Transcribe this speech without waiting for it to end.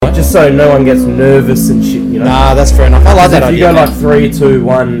Just so no one gets nervous and shit, you know. Nah, that's fair enough. I like that if idea. you go like 3, 2,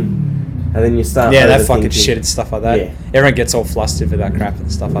 1, and then you start. Yeah, that fucking shit and stuff like that. Yeah. Everyone gets all flustered with that crap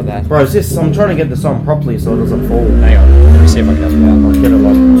and stuff like that. Bro, it's just I'm trying to get this on properly so it doesn't fall. Hang on, let me see if I can help you out. I'll get it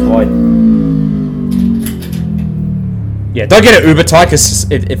like tight. Yeah, don't get it uber tight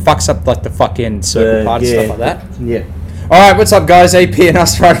because it fucks up like the fucking circle part and stuff like that. Yeah. Alright, what's up guys? AP and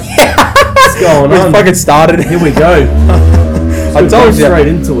us right here. What's going on? We fucking started. Here we go. I told you. Straight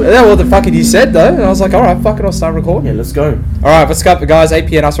into it. Yeah, well the fucking you said though. And I was like, alright, fuck it, I'll start recording. Yeah, let's go. Alright, what's up guys? AP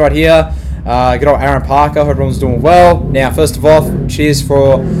and us right here. Good old Aaron Parker. Hope everyone's doing well. Now, first of all, cheers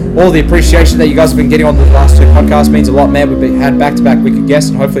for all the appreciation that you guys have been getting on the last 2 podcasts. Means a lot, man. We've had back-to-back wicked guests,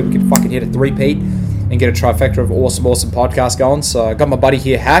 and hopefully we can fucking hit a 3-peat and get a trifecta of awesome podcasts going. So I got my buddy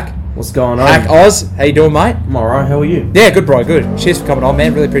here, Hack. What's going on? Hack Oz. How you doing, mate? I'm alright. How are you? Yeah, good, bro. Good. Cheers for coming on,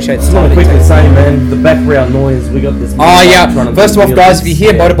 man. Really appreciate the Just time. want to quickly say, man, the background noise. We got this. Oh yeah. First of all, guys, if you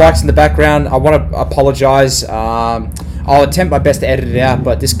hear motorbikes in the background, I want to apologise. I'll attempt my best to edit it out,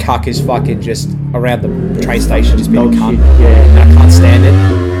 but this cuck is fucking just around the train station, just being a cunt. Yeah. And I can't stand it.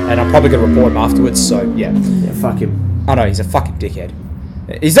 And I'm probably going to report him afterwards, so yeah. Yeah, fuck him. I know, he's a fucking dickhead.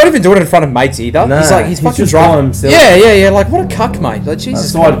 He's not even doing it in front of mates either. Nah, he's he's fucking just driving. by himself. Yeah, like what a cuck, mate. Like,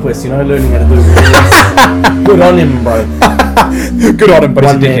 Jesus. Side quest, you know, learning how to do it. Good on him, bro. Good on him, but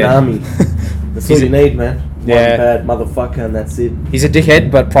One he's a man dickhead. army. That's all you need, man. Yeah. One bad motherfucker, and that's it. He's a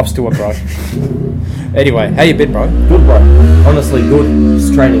dickhead, but props to him, bro. Anyway, how you been, bro? Good, bro. Honestly, good.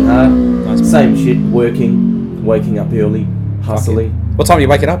 Just training hard. Nice. Same shit. Working, waking up early, hustling. What time are you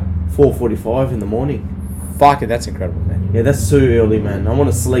waking up? 4:45 in the morning. Fuck it, that's incredible, man. Yeah, that's too early, man. I want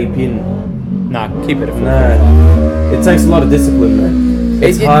to sleep in. Nah, keep it at 4. Nah, it takes a lot of discipline, man.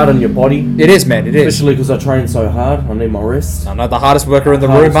 It's hard on your body. It is, man. It is. Especially because I train so hard. I need my rest. I know the hardest worker in the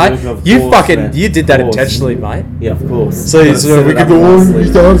room, mate. You did that intentionally, mate. Yeah, of course. So we could go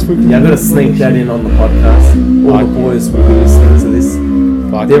on. Yeah, I'm gonna sneak that in on the podcast. All the boys will be listening to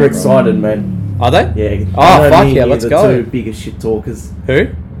this. They're excited, man. Are they? Yeah. Oh, fuck me yeah, and let's the go. 2 biggest shit talkers. Who?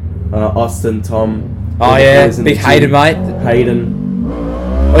 Austin, Tom. Oh yeah, big Hayden, mate. Hayden.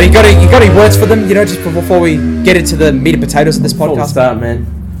 Oh, you got any words for them? You know, just before we get into the meat and potatoes of this Before we podcast. start, man.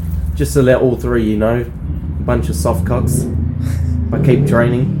 Just to let all 3 you know, a bunch of soft cocks. I keep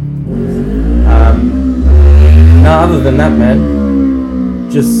training. Other than that, man,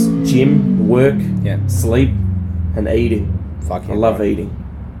 just gym, work, sleep, and eating. Fuck yeah, I love bro. eating.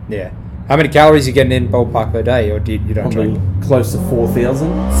 Yeah. How many calories you getting in ballpark per day, or do you don't Probably train? close to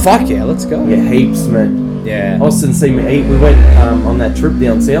 4,000. Fuck yeah, let's go. Yeah, heaps, man. Yeah. Austin seen me eat. We went on that trip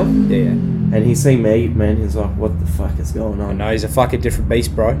down south, Yeah. and he seen me eat, man. He's like, "What the fuck is going I on?" know he's a fucking different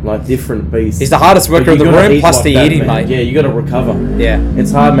beast, bro. Like different beast. He's the hardest worker But in the you gotta room, eat plus like the that, eating, man. mate. Yeah, you got to recover. Yeah.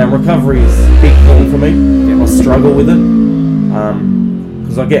 It's hard, man. Recovery is a big thing for me. I struggle with it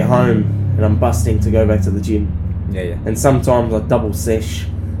because I get home and I'm busting to go back to the gym, Yeah. and sometimes I double sesh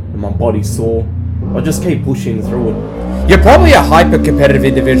and my body's sore. I just keep pushing through it. You're probably a hyper competitive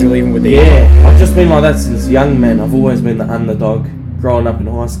individual, even with the Yeah, I've just been like that since young, man. I've always been the underdog growing up in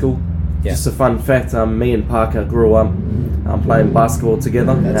high school. Yeah. Just a fun fact, me and Parker grew up playing basketball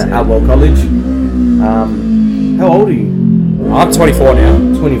together That's at it. Outwell College. How old are you? I'm 24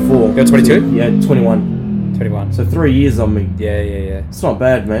 now. 24. You're 22? Yeah, 21. 21. So 3 years on me. Yeah. It's not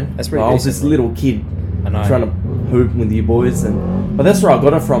bad, man. That's pretty I was decent, this man. little kid I know. trying to hoop with you boys, but that's where I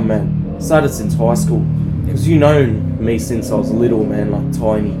got it from, man. Started since high school. Because you know me since I was little, man, like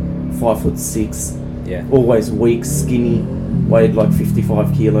tiny, 5'6". Yeah. Always weak, skinny, weighed like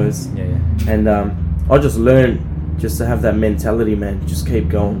 55 kilos. Yeah. And I just learned just to have that mentality, man. Just keep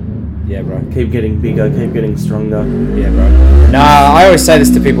going. Yeah, bro. Keep getting bigger, keep getting stronger. Yeah, bro. Nah, I always say this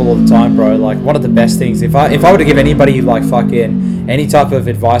to people all the time, bro. Like, one of the best things, if I were to give anybody, like, fucking any type of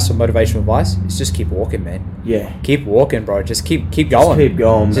advice or motivational advice, it's just keep walking, man. Yeah. Keep walking, bro. Just keep going. Just keep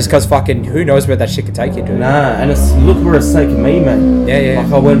going, Just man. because fucking who knows where that shit could take you, dude. Nah, and look where it's taken me, man. Yeah.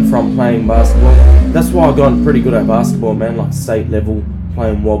 Like, I went from playing basketball. That's why I got pretty good at basketball, man. Like, state level,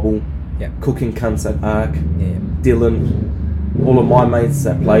 playing wobble, Yeah. cooking cunts at Arc, Yeah. Dylan, all of my mates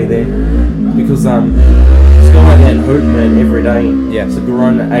that play there. Because, just going out there and hoop, man, every day. Yeah. So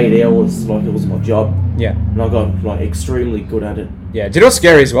growing at 8 hours, like, it was my job. Yeah. And I got, like, extremely good at it. Yeah. Do you know what's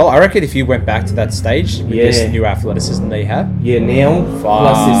scary as well? I reckon if you went back to that stage with Yeah. this new athleticism that you have. Yeah, now,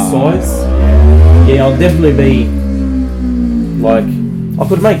 plus his Fuck. size. Yeah, I'll definitely be, like, I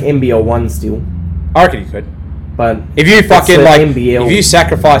could make NBL 1 still, I reckon you could. but If you it's fucking the like, NBL. if you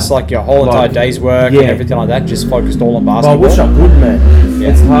sacrifice like your whole entire Like, day's work yeah. and everything like that, just focused all on But I basketball. wish I could, man. Yeah.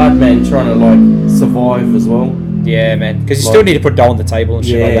 It's hard, man, trying to, like, survive as well. Yeah, man. Because you still need to put dough on the table and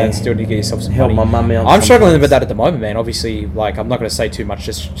shit like that. And still need to get yourself some help money. my mum out. I'm struggling with that at the moment, man. Obviously, like, I'm not going to say too much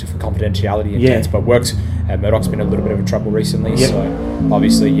just for confidentiality and things, but works at Murdoch's been a little bit of a trouble recently. So,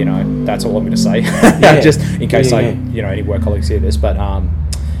 obviously, you know, that's all I'm going to say. Just in case you know, any work colleagues hear this. But,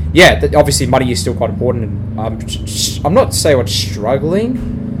 obviously, money is still quite important. And I'm not saying I'm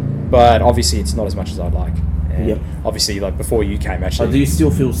struggling, but obviously, it's not as much as I'd like. And obviously, like, before you came, actually. Do you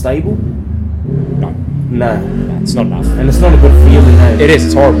still feel stable? No. No, it's not enough. And it's not a good feeling, eh? It is,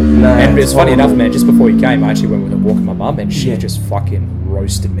 it's horrible. No, and it's funny enough, man, just before you came, I actually went with a walk with my mum, and she just fucking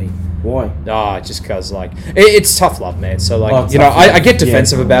roasted me. Why? Just because, like, it's tough love, man. So, like, you know, love. I get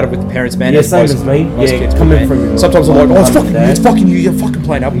defensive about it with the parents, man. Yeah, same as me. Kids coming from sometimes I'm like, it's fucking you. You're fucking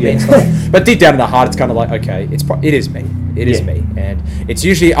playing up with me. But deep down in the heart, it's kind of like, okay, it is me. It is me. And it's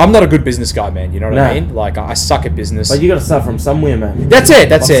usually, I'm not a good business guy, man. You know what I mean? Like, I suck at business. But you got to start from somewhere, man. That's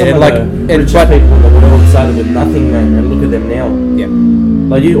it. And like, richest people in the world started with nothing, man. And look at them now. Yeah.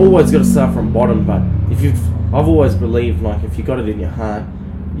 Like, you always got to start from bottom. But I've always believed, like, if you got it in your heart,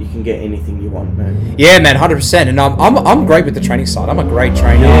 you can get anything you want, man. Yeah, man, 100%. And I'm great with the training side. I'm a great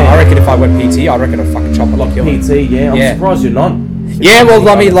trainer. I reckon if I went PT, I reckon I'd fucking chop a lot. PT, I'm surprised you're not. Yeah, well,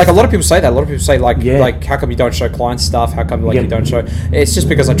 I mean, like, a lot of people say that. A lot of people say, like, how come you don't show client stuff? How come, like, you don't show... It's just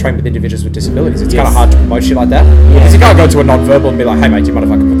because I train with individuals with disabilities. It's kind of hard to promote shit like that. Because you can't go to a non-verbal and be like, hey, mate, do you mind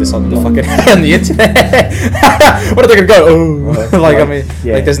if I can put this on the fucking on the internet? What are they going to go? Oh, like, I mean,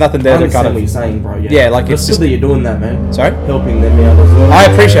 like, there's nothing there that kind of... what you're saying, bro. Yeah, like, it's just... good that you're doing that, man. Sorry? Helping them out as well. I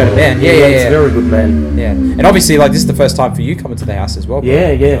appreciate it, man. Yeah. It's very good, man. Yeah. And obviously, like, this is the first time for you coming to the house as well, bro.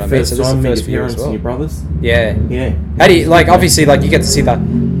 Yeah. You know first time, first for your parents and your brothers. Yeah. How do you, like, obviously, like, you get to see that...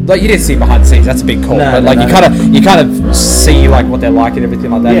 Like, you didn't see behind the scenes. That's a big call. But like, you kind of see like what they're like and everything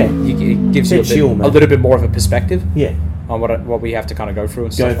like that. Yeah. It gives you a little bit more of a perspective. Yeah. On what we have to kind of go through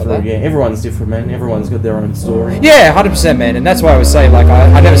and stuff like that. Yeah. Everyone's different, man. Everyone's got their own story. Yeah, 100%, man. And that's why I would say, like,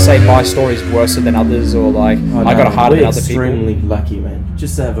 I never say my story is worse than others or like I got it harder than other people. We're extremely lucky, man.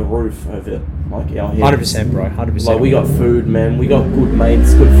 Just to have a roof over like our heads. 100%, bro. 100%. Like, we got food, man. We got good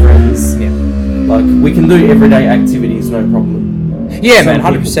mates, good friends. Yeah. Like, we can do everyday activities, no problem. Yeah, man,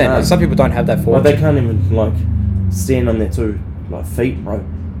 100%. Like, some people don't have that fortune. Like, they can't even like stand on their two feet, bro.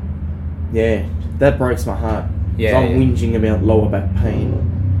 Yeah, that breaks my heart. Yeah, I'm whinging about lower back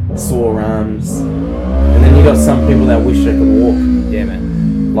pain, sore arms, and then you got some people that wish they could walk. Yeah,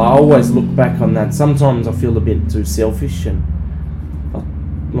 man. Like, I always look back on that. Sometimes I feel a bit too selfish and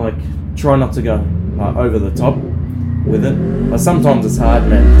like try not to go like over the top with it. But sometimes it's hard,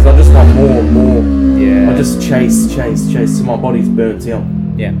 man, because I just want more and more. Yeah. I just chase till my body's burnt out.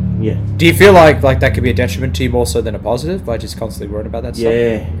 Yeah. Yeah. Do you feel like that could be a detriment to you more so than a positive by just constantly worrying about that stuff?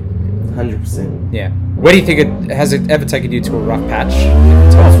 Yeah. 100%. Yeah. Where do you think has it ever taken you to a rough patch?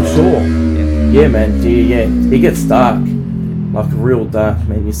 Oh, for sure. Yeah, man. Yeah. It gets dark. Like, real dark,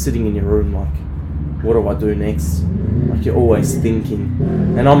 man. You're sitting in your room like, what do I do next? Like, you're always thinking.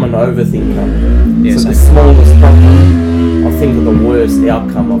 And I'm an overthinker. Yeah, so the smallest problem, I think of the worst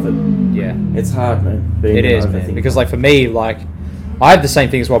outcome of it. Yeah. It's hard, man. It is, man. Because, like, for me, like, I have the same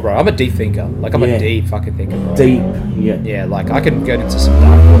thing as well, bro. I'm a deep thinker. Like, I'm a deep fucking thinker, bro. Deep, yeah. Yeah, like, I can get into some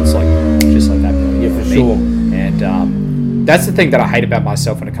dark thoughts, like, just like that, bro. Yeah, for sure. And that's the thing that I hate about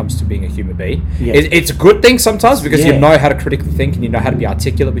myself when it comes to being a human being. Yeah. It's a good thing sometimes because you know how to critically think and you know how to be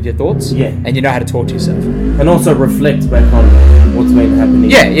articulate with your thoughts. Yeah. And you know how to talk to yourself. And also reflect back on what's been happening.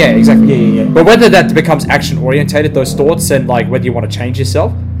 Yeah, exactly. Yeah. But whether that becomes action-orientated, those thoughts, and, like, whether you want to change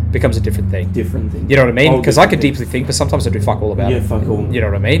yourself, becomes a different thing. You know what I mean? Because I could deeply think, but sometimes I do fuck all about it. Yeah, fuck all. You know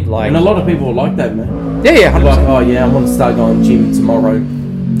what I mean? Like, and a lot of people are like that, man. Yeah, 100%. Like, oh yeah, I want to start going gym tomorrow.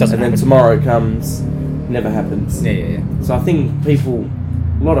 Doesn't and then tomorrow comes, never happens. Yeah. So I think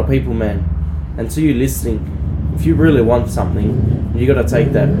a lot of people, man, and to you listening, if you really want something, you got to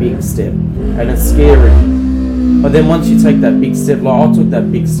take that big step, and it's scary. But then once you take that big step, like I took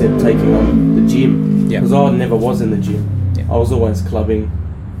that big step taking on the gym, because I never was in the gym. I was always clubbing.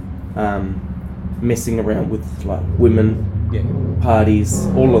 Messing around with like women, parties,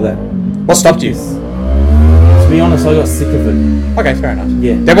 all of that. What stopped you? To be honest, I got sick of it. Okay, fair enough.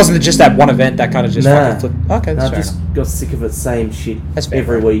 Yeah. There wasn't just that one event that kind of just fucking flipped. Okay, that's fair I just got sick of it, same shit. That's fair.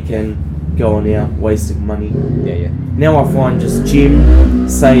 Every weekend, going out, wasting money. Yeah. Now I find just gym,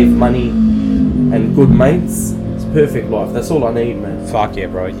 save money, and good mates. It's perfect life. That's all I need, man. Fuck yeah,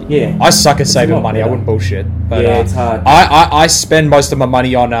 bro. Yeah. I suck at saving money. I wouldn't bullshit. But, it's hard. I spend most of my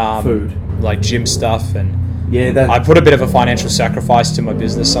money on food, like gym stuff, and I put a bit of a financial sacrifice to my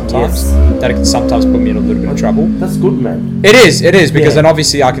business sometimes. That can sometimes put me in a little bit of trouble. That's good, man. It is because then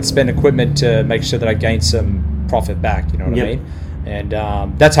obviously I could spend equipment to make sure that I gain some profit back. You know what I mean?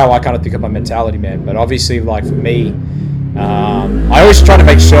 And that's how I kind of think of my mentality, man. But obviously, like for me, I always try to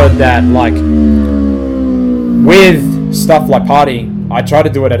make sure that, like, with stuff like partying, I try to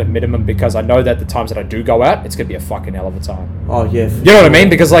do it at a minimum because I know that the times that I do go out, it's going to be a fucking hell of a time. Oh, yeah. You know what I mean?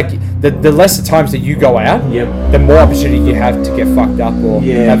 Because, like, the less the times that you go out, the more opportunity you have to get fucked up or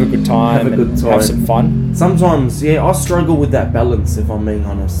have a good time, have some fun. Sometimes, I struggle with that balance, if I'm being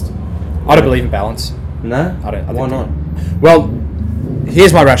honest. I don't believe in balance. No? Why not? Well,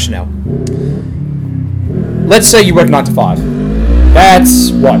 here's my rationale. Let's say you work 9 to 5.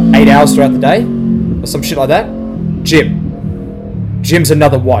 That's, 8 hours throughout the day? Or some shit like that? Gym's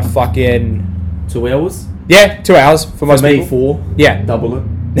another, fucking... 2 hours? Yeah, 2 hours for most me, people. 4. Yeah. Double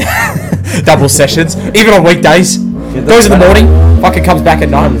it. Double sessions. Even on weekdays. Goes in the morning, fucking comes back at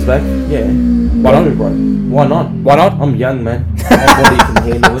night. Comes back, yeah. Why not, bro? Why not? Why not? I'm young, man. My body can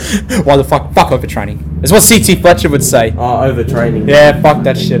handle it. Why the fuck overtraining? That's what C.T. Fletcher would say. Overtraining. Yeah, fuck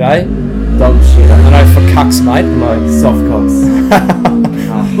that shit, eh? Dog shit. I know, for cucks, mate. Like, soft cocks.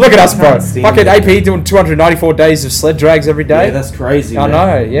 Look at us, bro. Fucking AP doing 294 days of sled drags every day. Yeah, that's crazy, I man.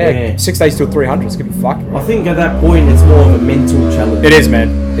 know, yeah. 6 days till 300. It's going to be fucked, bro. I think at that point, it's more of a mental challenge. It is,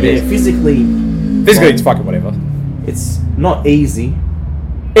 man. It is. Physically, it's fucking whatever. It's not easy.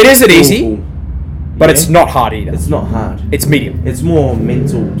 It isn't It's easy, awful. but it's not hard either. It's not hard. It's medium. It's more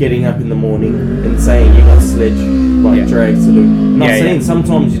mental, getting up in the morning and saying you got sledge, drags to do. Not saying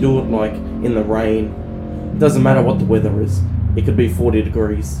sometimes you do it like in the rain. It doesn't matter what the weather is. It could be 40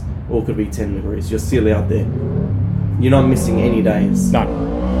 degrees or it could be 10 degrees. You're still out there. You're not missing any days. No.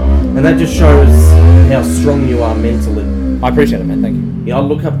 And that just shows how strong you are mentally. I appreciate it, man. Thank you. Yeah, I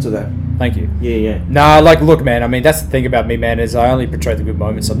look up to that. Thank you. Yeah. Nah, like, look, man, I mean, that's the thing about me, man, is I only portray the good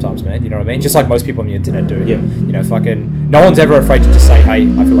moments sometimes, man. You know what I mean? Just like most people on the internet do. Yeah. You know, fucking... No one's ever afraid to just say, hey,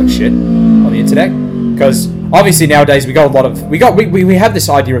 I feel like shit on the internet. Because obviously nowadays we got a lot of... We have this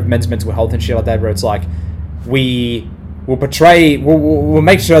idea of men's mental health and shit like that where it's like... We'll portray... We'll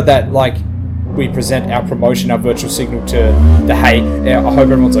make sure that, like... We present our promotion, our virtual signal to the hey, I hope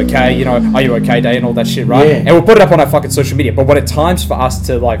everyone's okay, you know, are you okay day and all that shit, right? Yeah. And we'll put it up on our fucking social media. But when it's times for us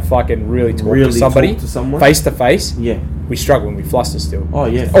to like fucking really talk to somebody, face to face, we struggle and we fluster still. Oh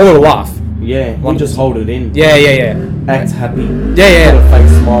yeah. Or we'll laugh. Yeah. We just hold it in. Yeah. Act happy. Yeah. Put a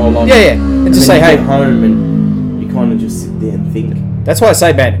fake smile on. Yeah. And just say, hey. Get home and you kind of just sit there and think. That's why I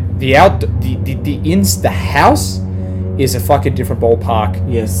say, man, the house is a fucking different ballpark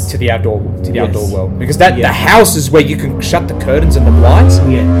to the outdoor world, because the house is where you can shut the curtains and the blinds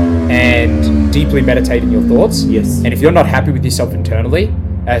and deeply meditate in your thoughts. And if you're not happy with yourself internally,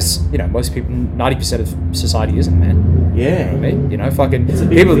 as you know, most people, 90% of society isn't, man. You know what I mean? You know, fucking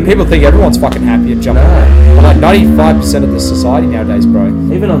people think everyone's fucking happy and jumping. But like 95% of the society nowadays, bro.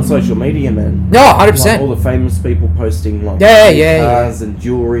 Even on social media, man. No, 100%. Like all the famous people posting like cars and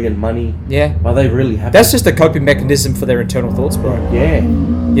jewelry and money. Are they really happy? That's just a coping mechanism for their internal thoughts, bro.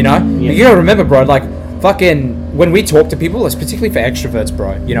 You know? You gotta remember, bro, like fucking when we talk to people, it's particularly for extroverts,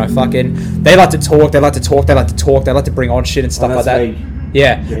 bro. You know, fucking they like to talk, they like to bring on shit and stuff like that.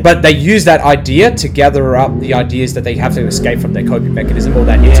 But they use that idea to gather up the ideas that they have to escape from their coping mechanism or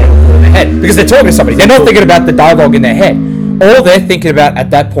that internal thought in their head. Because they're talking to somebody. They're not thinking about the dialogue in their head. All they're thinking about at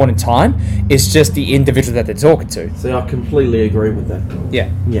that point in time is just the individual that they're talking to. So I completely agree with that. Yeah.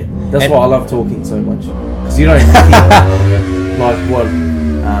 That's why I love talking so much. Because you don't hear like what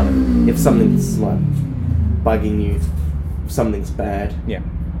if something's like bugging you, if something's bad.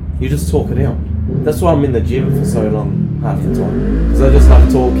 You just talk it out. That's why I'm in the gym for so long, half the time. Because I just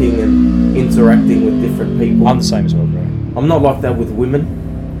love talking and interacting with different people. I'm the same as well, bro. I'm not like that with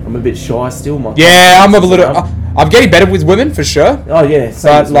women. I'm a bit shy still. I'm getting better with women for sure. Oh yeah.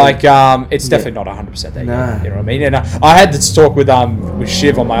 But like, it's definitely not 100% there. Nah. You know what I mean? And I had this talk with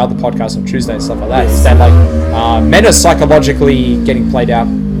Shiv on my other podcast on Tuesday and stuff like that. It's that like men are psychologically getting played out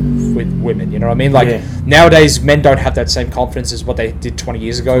with women, you know what I mean? Like nowadays men don't have that same confidence as what they did 20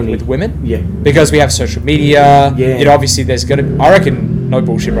 years ago with women. Because we have social media. You know, obviously there's gonna, I reckon, no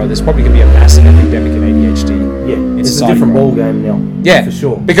bullshit, bro, there's probably gonna be a massive epidemic in ADHD. It's a different ball game now. For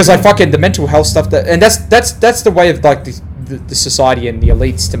sure. Because like fucking the mental health stuff that's the way of like the society and the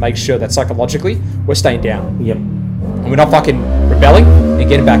elites to make sure that psychologically we're staying down. And we're not fucking rebelling and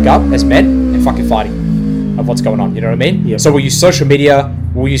getting back up as men and fucking fighting of what's going on, you know what I mean? So we'll use social media,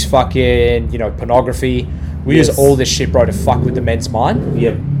 we'll use fucking, you know, pornography, we use all this shit, bro, to fuck with the men's mind.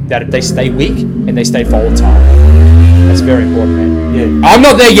 That they stay weak and they stay volatile. That's very important, man. Yeah. I'm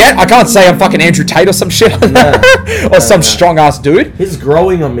not there yet. I can't say I'm fucking Andrew Tate or some shit or some strong ass dude. He's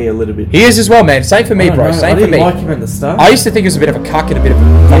growing on me a little bit. He is as well, man. Same for me, bro. I Same for didn't me. like him at the start. I used to think he was a bit of a cuck and a bit of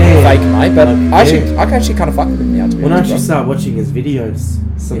a fucking fake, mate. But Like, I can actually kind of fuck with him now. To be When I honest, actually bro. start watching his videos,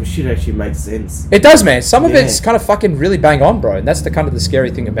 some shit actually makes sense. It does, man. Some of Yeah. it's kind of fucking really bang on, bro. And that's the kind of the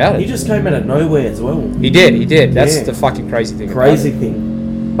scary thing about He it. just came out of nowhere as well. He did. That's Yeah. the fucking crazy thing. Crazy About it.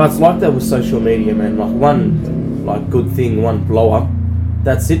 thing. But it's like that with social media, man. Like one good thing, one blow up.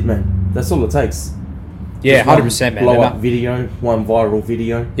 That's it, man. That's all it takes. Yeah, Just one 100%, man. Blow And up video, one viral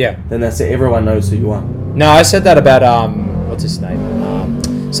video. Yeah. Then that's it. Everyone knows who you are. No, I said that about what's his name?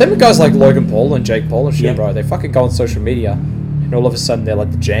 Same with guys like Logan Paul and Jake Paul and shit, Yeah. bro. They fucking go on social media, and all of a sudden they're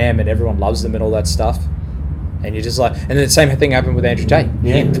like the jam, and everyone loves them and all that stuff. And you're just like, and then the same thing happened with Andrew Tate.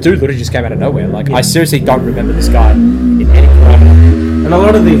 Yeah. The dude literally just came out of nowhere. Like, Yeah. I seriously don't remember this guy in any parameter. And a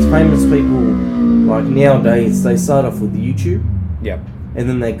lot of these famous people, like nowadays, they start off with YouTube, Yeah, and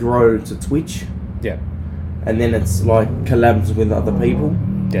then they grow to Twitch, yeah, and then it's like collabs with other people.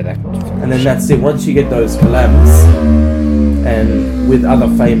 yeah. That. And then that's it. Once you get those collabs and with other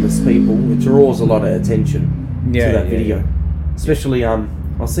famous people, it draws a lot of attention Yeah, to that yeah, video. yeah. Especially, I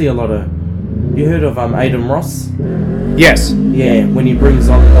see a lot of. You heard of Adam Ross? Yes. Yeah, when he brings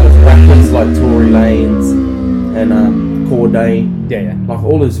on those rappers like Tory Lanez and Corday, Yeah, yeah, like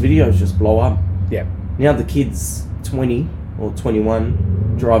all his videos just blow up. yeah. Now the kid's 20 or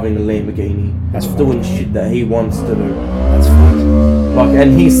 21, driving a Lamborghini, That's doing shit that he wants to do. That's fucked. Like,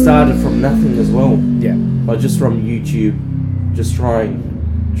 and he started from nothing as well. Yeah, Like just from YouTube, just trying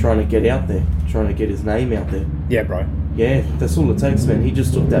to get out there, trying to get his name out there. yeah, bro. Yeah, that's all it takes, man. He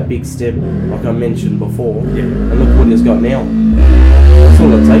just took that big step, like I mentioned before, Yeah. and look what he's got now. That's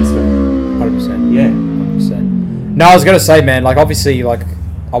all it takes, man. 100%. Yeah, 100%. No, I was gonna say, man. Like, obviously, like,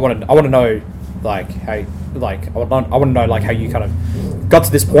 I want to know, like, how, like, I want to know, like, how you kind of got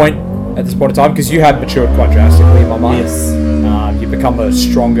to this point at this point in time, because you have matured quite drastically in my mind. yes, You've become a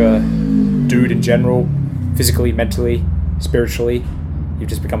stronger dude in general, physically, mentally, spiritually. You've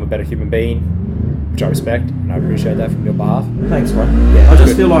just become a better human being, which I respect, and I appreciate that from your behalf. thanks, man. Yeah, I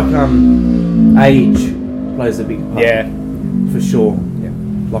just good. feel like age plays a big part. Yeah, for sure. yeah,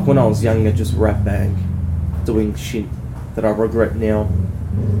 Like when I was younger, just rap bang, doing shit that I regret now,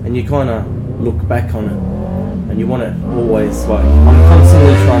 and you kind of look back on it, and you want to always like I'm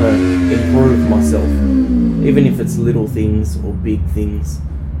constantly trying to improve myself, even if it's little things or big things,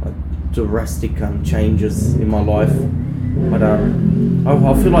 like drastic changes in my life. But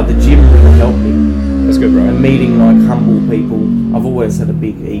I feel like the gym really helped me, that's good, bro. and meeting like humble people. I've always had a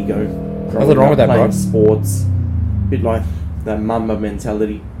big ego. Nothing wrong with that, playing bro. sports, bit like that Mamba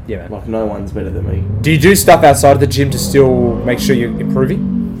mentality. Yeah, man. Like no one's better than me. Do you do stuff outside of the gym to still make sure you're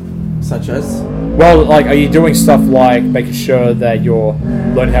improving? Such as? Well, like, are you doing stuff like making sure that you're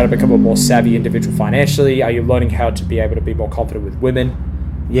learning how to become a more savvy individual financially? Are you learning how to be able to be more confident with women?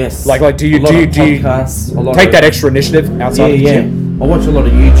 Yes. Like, do you podcasts, a lot take of, that extra initiative outside Yeah, of the yeah. gym? I watch a lot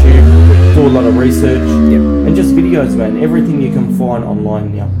of YouTube, do a lot of research, Yeah. and just videos, man. Everything you can find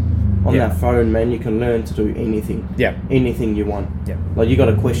online now. On Yeah. that phone, man, you can learn to do anything. Yeah. Anything you want. Yeah. Like you got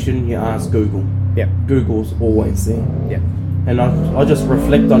a question, you ask Google. Yeah. Google's always there. Yeah. And I just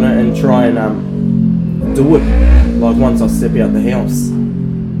reflect on it and try and do it. Like once I step out the house,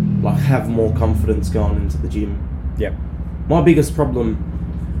 like have more confidence going into the gym. Yeah. My biggest problem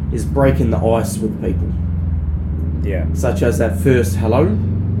is breaking the ice with people, Yeah. such as that first hello.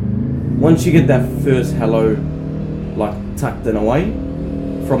 Once you get that first hello, like tucked in away,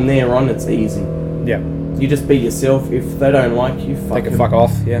 from there on it's easy. Yeah. You just be yourself. If they don't like you, Take a fuck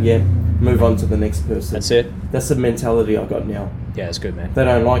off. Yeah. Yeah, move on to the next person. That's it. That's the mentality I got now. Yeah, that's good, man. If they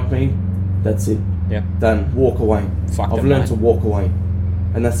don't like me, that's it. Yeah. Done. Walk away. Fuck I've them, learned mate. to walk away,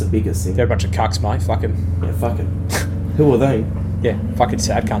 and that's the biggest thing. They're a bunch of cucks, mate. Fuck 'em. Yeah, fuck it. Who are they? Yeah. Fucking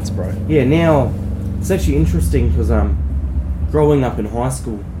sad cunts, bro. Yeah, now it's actually interesting because growing up in high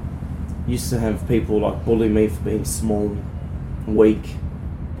school, used to have people like bully me for being small, weak,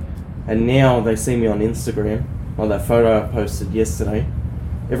 and now they see me on Instagram, like that photo I posted yesterday.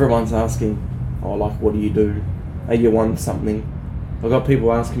 Everyone's asking, "Oh, like, what do you do? Are you on something?" I got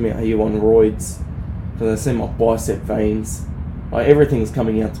people asking me, "Are you on roids?" Because they see my bicep veins. Like everything's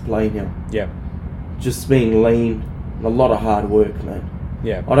coming out to play now. Yeah. Just being lean, and a lot of hard work, man.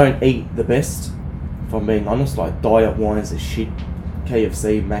 Yeah. I don't eat the best, if I'm being honest. Like diet-wise is shit.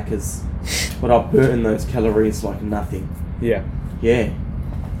 KFC, Macca's, but I burn those calories like nothing. Yeah. Yeah.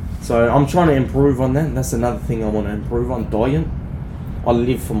 So I'm trying to improve on that. That's another thing I want to improve on. Diet. I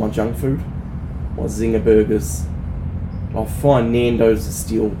live for my junk food. My Zinger burgers. I find Nando's are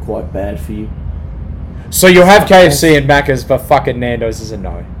still quite bad for you. So you'll have KFC and Macca's, but fucking Nando's is a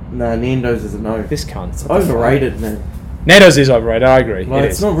no. Nah, Nando's is a no. This cunt. It's overrated, man. Nando's is overrated, I agree. Like,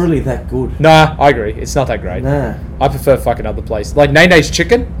 it's not really that good. Nah, I agree. It's not that great. Nah. I prefer fucking other places. Like Nene's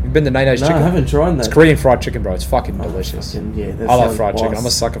Chicken. You've been to Nene's No, Chicken? I haven't tried that. It's Korean fried chicken, bro. It's fucking delicious. Yeah, that I love sounds fried chicken. nice. I'm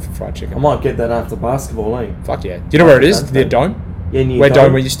a sucker for fried chicken. I might get that after basketball, eh? Fuck yeah. Do you know where it is? Near Dome? Yeah, near Where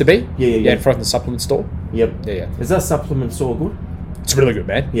Dome Dome. used to be? Yeah. in front of the supplement store. Yep. Yeah. Is that supplement store good? It's really good,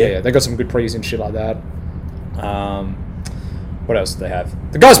 man. Yeah. Yeah. They got some good pre's and shit like that. What else do they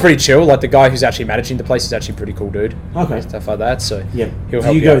have? The guy's pretty chill. Like the guy who's actually managing the place is actually a pretty cool dude. Okay. Stuff like that. So Yeah. he'll Do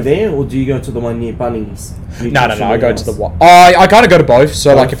help you you go out. there or do you go to the one near Bunnings? No. I go Warehouse? to the what? I kind of go to both.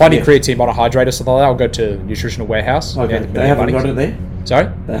 So like Both, if I need yeah. creatine monohydrate or something like that, I'll go to Nutritional Warehouse. Okay. Yeah, They haven't Bunnings. got it there? Sorry?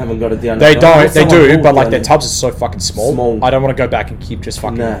 They haven't got it down They there. don't. What's They the one do, called but like down their there? tubs are so fucking small. Small. I don't want to go back and keep just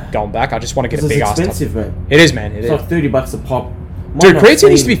fucking Nah. going back. I just want to get a It's big ass tub. expensive, man. It is, man. It It's is. like $30 a pop. Might Dude, not creatine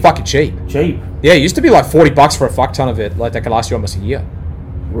seem used to be fucking cheap. cheap. Yeah, it used to be like $40 for a fuck ton of it. Like that could last you almost a year.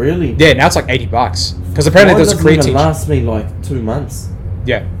 Really? Yeah, now it's like $80 because apparently Mine there's a doesn't even creatine. last me like 2 months.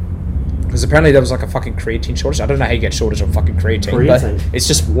 Yeah, because apparently there was like a fucking creatine shortage. I don't know how you get shortage of fucking creatine, Creatine. but it's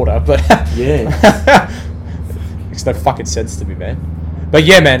just water. But Yeah. makes no fucking sense to me, man. But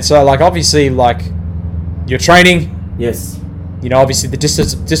yeah, man. So like obviously like you're training. Yes. You know, obviously the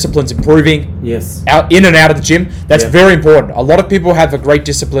discipline's improving. Yes. Out in and out of the gym, that's Yeah. very important. A lot of people have a great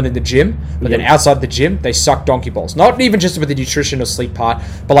discipline in the gym, but then Yeah. outside the gym they suck donkey balls. Not even just with the nutrition or sleep part,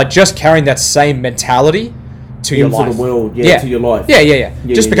 but like just carrying that same mentality to your Into life. the world, yeah, to your life. Yeah. Yeah,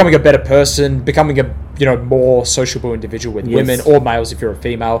 Just yeah, becoming a better person, becoming a more sociable individual with Yes. women or males if you're a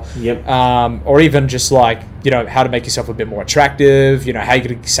female. Yep. Or even just like how to make yourself a bit more attractive. How you're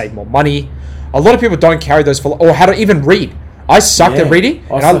gonna save more money. A lot of people don't carry those or how to even read. I sucked Yeah, at reading.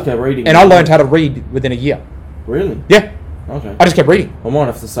 I sucked at reading, and I yeah. learned how to read within a year. Really? Yeah, Okay. I just kept reading. I might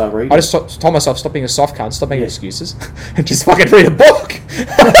have to start reading. I just told myself, stop being a soft cunt, stop making Yeah. excuses, and just fucking read a book.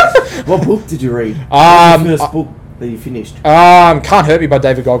 What book did you read? Um, the first book that you finished? Can't Hurt Me by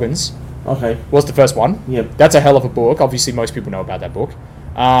David Goggins Okay. was the first one. Yep. That's a hell of a book. Obviously, most people know about that book.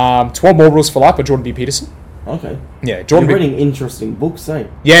 12 More Rules for Life by Jordan B. Peterson. Okay. Yeah, You're Jordan B. reading interesting books, eh?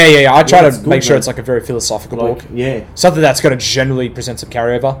 Yeah. I try that's to good, make sure man. it's like a very philosophical Like, book. yeah. Something that's going to generally present some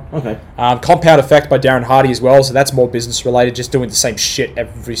carryover. Okay. Compound Effect by Darren Hardy as well. So that's more business related, just doing the same shit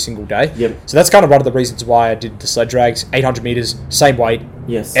every single day. Yep. So that's kind of one of the reasons why I did the sled drags, 800 meters, same weight,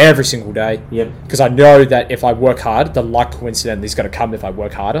 Yes. every single day. Yep. Because I know that if I work hard, the luck coincidentally is going to come if I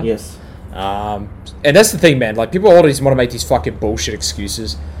work harder. Yes. And that's the thing, man. Like people always want to make these fucking bullshit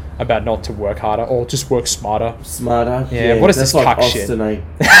excuses about not to work harder or just work smarter. Smarter. Yeah, what is that's this like cuck shit? Austin, eh?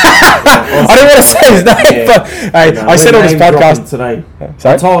 I don't want to say his name, Yeah. but hey, No, I said we're on this name dropping podcast. today.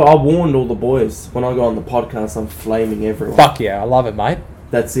 Sorry? I warned all the boys when I go on the podcast. I'm flaming everyone. Fuck yeah, I love it, mate.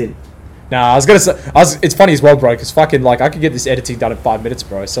 That's it. Nah, I was gonna say, it's funny as well, bro, because fucking, like, I could get this editing done in 5 minutes,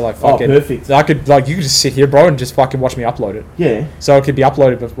 bro, so, like, Oh, fucking... perfect. I could, like, you could just sit here, bro, and just fucking watch me upload it. Yeah. So it could be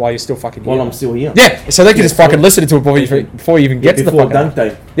uploaded while you're still fucking here. While I'm still here. Yeah, so they can Yeah, just fucking yeah. listen to it before you even get to the Before fucking... dunk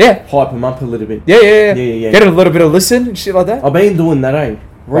day. Yeah. Hype them up a little bit. Yeah. Yeah. Get a little bit of listen and shit like that. I've been doing that, eh?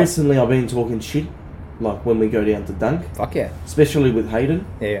 Recently, I've been talking shit. Like when we go down to dunk. Fuck yeah. Especially with Hayden.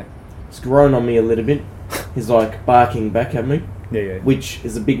 Yeah. It's grown on me a little bit. He's like barking back at me. Yeah. Which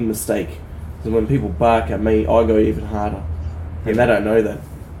is a big mistake. Because when people bark at me, I go even harder. And they don't know that.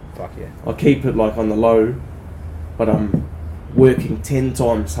 Fuck yeah. I keep it like on the low. But I'm working 10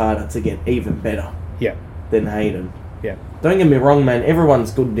 times harder to get even better Yeah. than Hayden. Yeah. Don't get me wrong, man.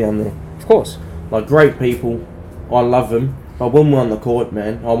 Everyone's good down there. Of course. Like great people. I love them. But when we're on the court,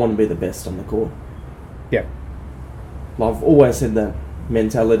 man, I want to be the best on the court. Yeah. Like, I've always had that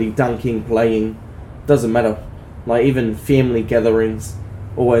mentality, dunking, playing, doesn't matter. Like even family gatherings,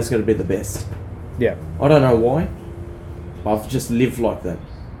 always got to be the best. Yeah. I don't know why, but I've just lived like that.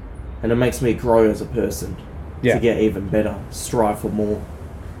 And it makes me grow as a person. Yeah. To get even better, strive for more.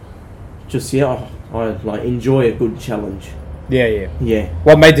 Just, I like enjoy a good challenge. Yeah. Yeah.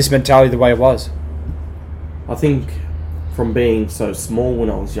 What made this mentality the way it was? I think from being so small when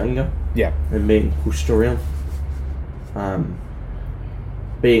I was younger, Yeah. and being pushed around,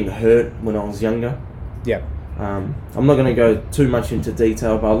 being hurt when I was younger. Yeah. I'm not going to go too much into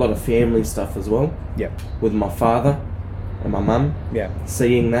detail, but a lot of family stuff as well. Yeah. With my father and my mum. Yeah.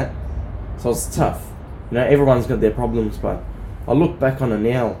 Seeing that. So it's tough. Everyone's got their problems, but I look back on it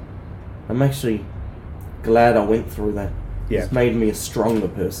now. I'm actually glad I went through that. Yeah. It's made me a stronger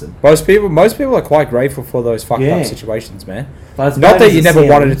person. Most people are quite grateful for those fucked Yeah. up situations, man. But as Not bad that as you it never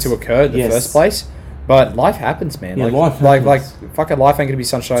wanted it sounds, to occur in the yes. first place, but life happens, man. Yeah, like, life like happens. fucking life ain't gonna be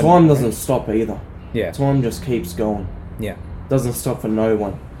sunshine. Time doesn't stop either. Yeah. Time just keeps going. Yeah. doesn't stop for no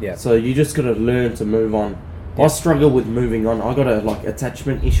one. Yeah. So you just got to learn to move on. Yeah. I struggle with moving on. I got a like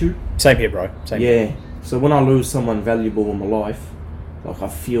attachment issue. Same here, bro. Same here. Yeah. So when I lose someone valuable in my life, like I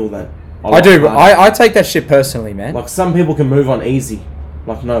feel that. I do. I take that shit personally, man. Like some people can move on easy,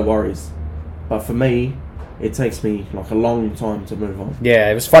 like no worries. But for me, it takes me like a long time to move on. Yeah,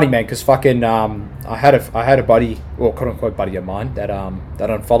 it was funny, man, because fucking I had a buddy, or quote unquote buddy of mine that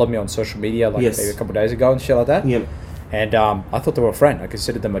unfollowed me on social media like maybe a couple of days ago and shit like that. Yep. And I thought they were a friend. I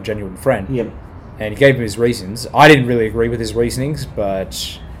considered them a genuine friend. Yep. And he gave me his reasons. I didn't really agree with his reasonings,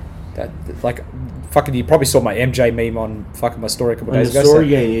 but that like fucking you probably saw my MJ meme on fucking my story a couple of days ago.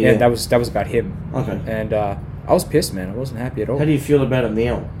 Story? Yeah. That was about him. Okay. And I was pissed, man. I wasn't happy at all. How do you feel about it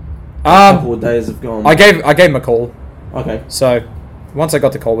now? A couple of days have gone. I gave him a call. Okay. So once I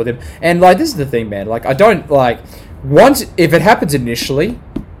got the call with him, and like this is the thing, man. Like I don't like once if it happens initially,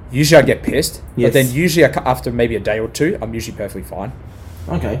 usually I get pissed. Yes. But then usually after maybe a day or two, I'm usually perfectly fine.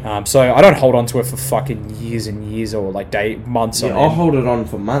 Okay. So I don't hold on to it for fucking years and years or like months. Yeah, I'll hold it on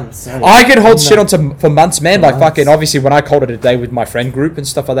for months. I can hold shit on for months, man. Like months. fucking obviously when I called it a day with my friend group and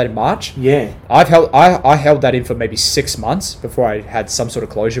stuff like that in March. Yeah. I held that in for maybe 6 months before I had some sort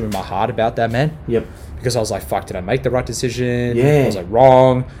of closure in my heart about that, man. Yep. Because I was like, fuck, did I make the right decision? Yeah. Was I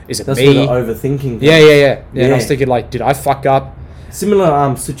wrong? Is it That's me? where the overthinking. Yeah. And I was thinking like, did I fuck up?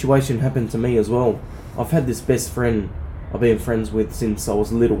 Similar situation happened to me as well. I've had this best friend I've been friends with since I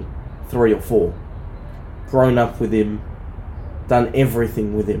was little. 3 or 4, grown up with him, done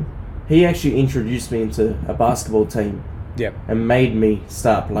everything with him. He actually introduced me into a basketball team and made me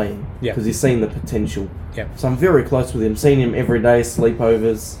start playing because he's seen the potential. So I'm very close with him, seen him every day,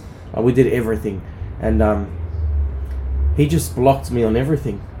 sleepovers, we did everything. And he just blocked me on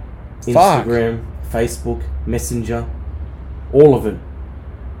everything. Instagram, Facebook, Messenger, all of it.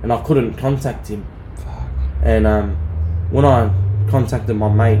 And I couldn't contact him. And when I contacted my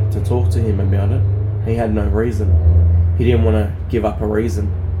mate to talk to him about it, he had no reason. He didn't want to give up a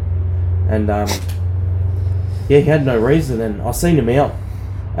reason. And he had no reason. And I seen him out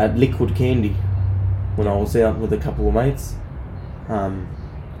at Liquid Candy when I was out with a couple of mates.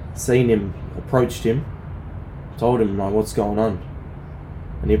 Seen him, approached him, told him like what's going on,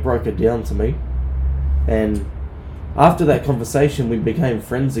 and he broke it down to me. And after that conversation we became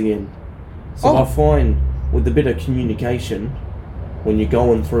friends again. So I find with a bit of communication, when you're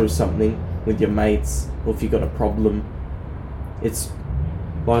going through something with your mates, or if you've got a problem, it's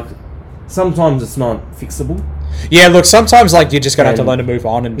like sometimes it's not fixable. Yeah, look, sometimes like you're just gonna have to learn to move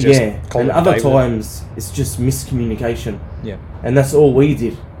on and just call and it other a day times it's just miscommunication. Yeah. And that's all we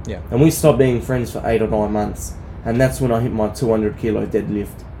did. Yeah. And we stopped being friends for 8 or 9 months, and that's when I hit my 200 kilo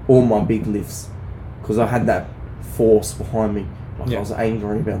deadlift, all my big lifts, because I had that force behind me. Like I was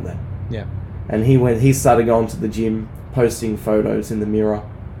angry about that. Yeah. And he started going to the gym, posting photos in the mirror,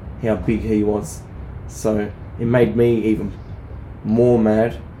 how big he was. So it made me even more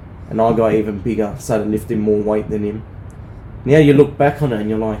mad, and I got even bigger, started lifting more weight than him. Now you look back on it and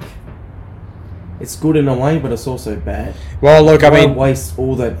you're like, it's good in a way, but it's also bad. Well, look, I mean, waste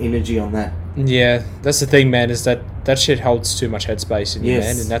all that energy on that. Yeah, that's the thing, man, is that shit holds too much headspace in you,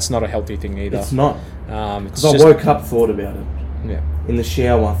 man, and that's not a healthy thing either. It's not. Because I woke up, thought about it. Yeah. In the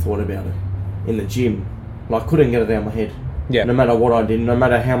shower, thought about it. In the gym, like couldn't get it out of my head. Yeah. No matter what I did, no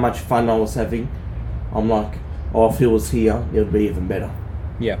matter how much fun I was having, I'm like, if it was here, it would be even better.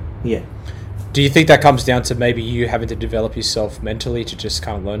 Yeah. Yeah. Do you think that comes down to maybe you having to develop yourself mentally to just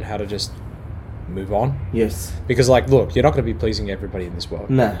kind of learn how to just move on? Yes. Because like, look, you're not going to be pleasing everybody in this world.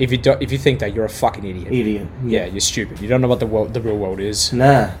 Nah. If you think that, you're a fucking idiot. Yeah, you're stupid. You don't know what the real world is.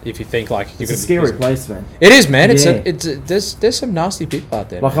 Nah. If you think like you're it's a scary place, man. It is, man. There's some nasty people out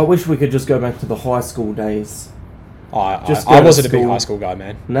there. Like, man. I wish we could just go back to the high school days. I wasn't a big high school guy,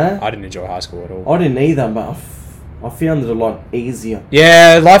 man. Nah. I didn't enjoy high school at all. I didn't either, but I found it a lot easier.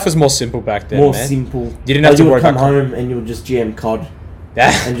 Yeah, life was more simple back then. More man. simple. You didn't have to worry about. You would come home and you would just jam COD.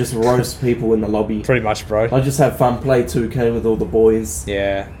 And just roast people in the lobby. Pretty much, bro. I just have fun, play 2K with all the boys.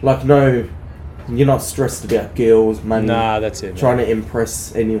 Yeah. Like, no, you're not stressed about girls, money. Nah, that's it. Trying to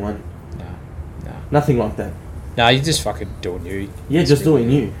impress anyone. Nah. Nothing like that. Nah, you're just fucking doing you. Yeah, just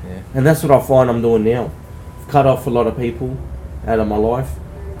doing you. Yeah. And that's what I find I'm doing now. I've cut off a lot of people out of my life.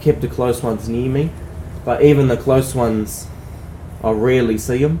 Kept the close ones near me. But even the close ones, I rarely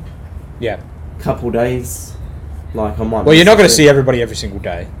see them. Yeah. Couple days. Like I might. Well, you're not going to see everybody every single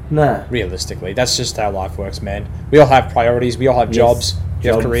day. Nah. Realistically, that's just how life works, man. We all have priorities. We all have jobs. We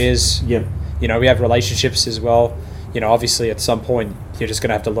have careers. Yep. You know, we have relationships as well. You know, obviously, at some point, you're just going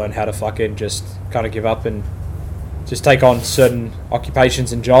to have to learn how to fucking just kind of give up and just take on certain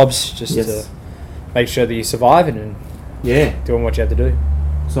occupations and jobs just to make sure that you survive and Yeah. doing what you had to do.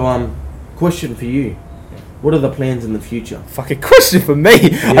 So, question for you. What are the plans in the future? Fucking question for me.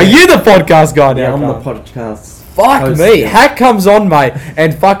 Are you the podcast guy now? Yeah, I'm the podcast. Fuck host. me. Hack comes on, mate,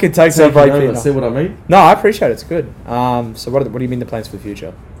 and fucking takes over AP. See what I mean? No, I appreciate it. It's good. So what do you mean the plans for the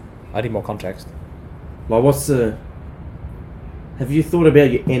future? I need more context. Like, have you thought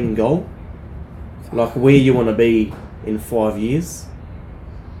about your end goal? Like, where you want to be in 5 years?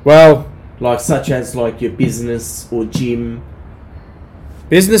 Well, Like, such as, like, your business or gym?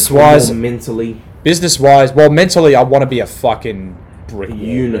 business-wise, Or mentally? well, mentally, I want to be a fucking brick wall.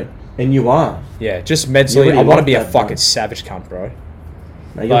 Unit. And you are. Yeah, just mentally, really I want to like be a that, fucking bro. savage cunt, bro.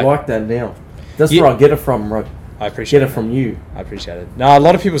 Now, you Like- that now. That's Yeah. where I get it from, bro. I appreciate Get it from you. I appreciate it. No, a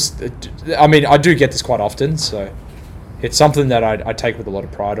lot of people... I mean, I do get this quite often, so... It's something that I take with a lot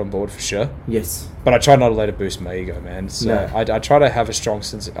of pride on board, for sure. Yes. But I try not to let it boost my ego, man. So No. I try to have a strong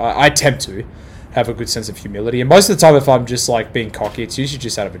sense... I attempt to have a good sense of humility. And most of the time, if I'm just, like, be's cocky, it's usually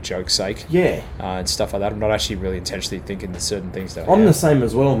just out of a joke's sake. Yeah. And stuff like that. I'm not actually really intentionally thinking the certain things that I I'm am. the same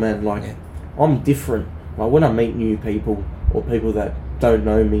as well, man. Like, Yeah. I'm different. Like, when I meet new people or people that don't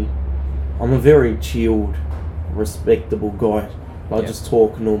know me, I'm a very chilled, respectable guy. I Yeah. just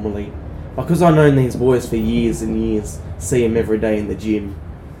talk normally. Because I've known these boys for years and years, see them every day in the gym,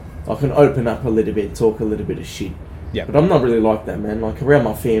 I can open up a little bit, talk a little bit of shit. Yeah. But I'm not really like that, man. Like, around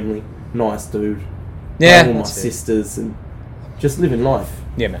my family, nice dude. Yeah. All my That's it. sisters and just living life.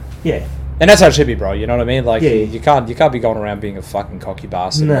 Yeah, man. Yeah. And that's how it should be, bro. You know what I mean? Like, Yeah. you can't be going around being a fucking cocky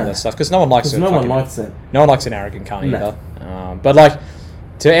bastard and all Nah. that stuff. Because no one likes Because it. no one likes that. No one likes an arrogant cunt No. either. But like,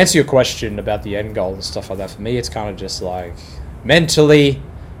 to answer your question about the end goal and stuff like that, for me, it's kind of just like, mentally,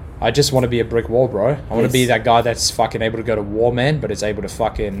 I just want to be a brick wall, bro. I want to be Yes. that guy that's fucking able to go to war, man, but is able to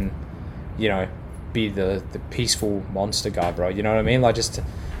fucking, you know, be the peaceful monster guy, bro. You know what I mean? Like,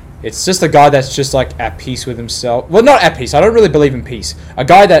 it's just a guy that's just like at peace with himself. Well, not at peace. I don't really believe in peace. A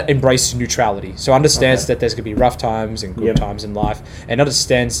guy that embraces neutrality. So understands Okay. that there's going to be rough times and good Yep. times in life, and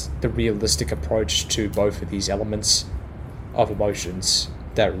understands the realistic approach to both of these elements of emotions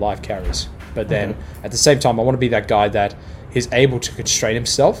that life carries. But then Okay. at the same time, I want to be that guy that is able to constrain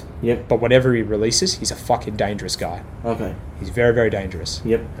himself, Yep. but whenever he releases, he's a fucking dangerous guy. Okay. He's very, very dangerous.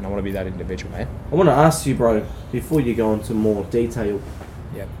 Yep. And I want to be that individual, man. I want to ask you, bro, before you go into more detail,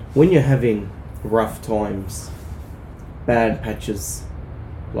 Yep. when you're having rough times, bad patches,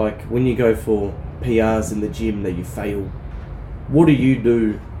 like when you go for PRs in the gym that you fail, what do you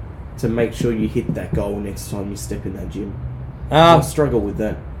do to make sure you hit that goal next time you step in that gym? I struggle with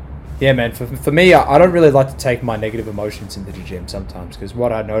that. Yeah, man. For me, I don't really like to take my negative emotions into the gym sometimes, because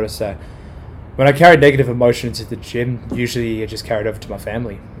what I notice that when I carry negative emotions into the gym, usually I just carry it over to my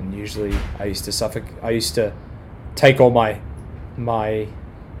family, and usually I used to suffer. I used to take all my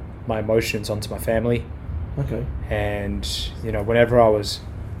emotions onto my family, Okay. and you know, whenever I was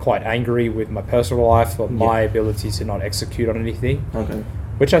quite angry with my personal life or my Yeah. ability to not execute on anything, Okay.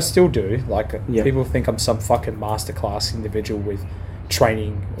 which I still do. Like, Yeah. people think I'm some fucking masterclass individual with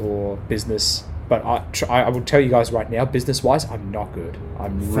training or business, but I will tell you guys right now, business-wise, I'm not good.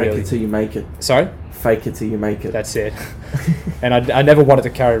 I'm Fake really... it till you make it. Sorry? Fake it till you make it. That's it. And I never wanted to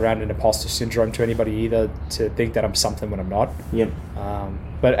carry around an imposter syndrome to anybody either, to think that I'm something when I'm not. Yep.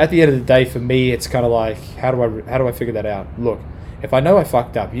 But at the end of the day, for me, it's kind of like, how do I figure that out? Look, if I know I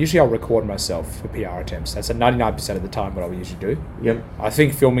fucked up, usually I'll record myself for PR attempts. That's at 99% of the time what I would usually do. Yep. I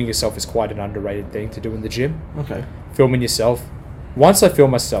think filming yourself is quite an underrated thing to do in the gym. Okay. Filming yourself. Once I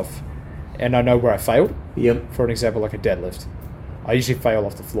film myself and I know where I failed, Yep. for an example, like a deadlift, I usually fail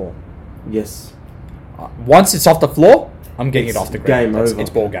off the floor. Yes. Once it's off the floor, I'm getting It's it off the ground. game over. It's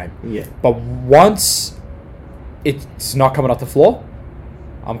ball game. Yeah. But once it's not coming off the floor,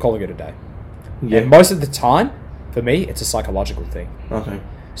 I'm calling it a day. Yeah. And most of the time, for me, it's a psychological thing. Okay.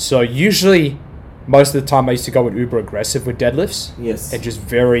 So usually, most of the time, I used to go in uber aggressive with deadlifts. Yes. And just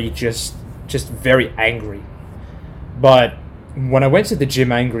very angry. But when I went to the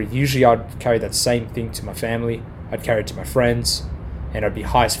gym angry, usually I'd carry that same thing to my family. I'd carry it to my friends, and I'd be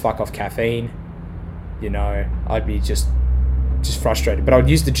high as fuck off caffeine. You know, I'd be just frustrated. But I would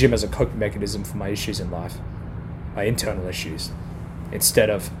use the gym as a coping mechanism for my issues in life, my internal issues, instead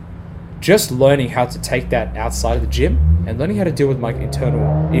of just learning how to take that outside of the gym and learning how to deal with my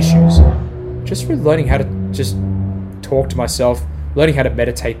internal issues. Just really learning how to just talk to myself, learning how to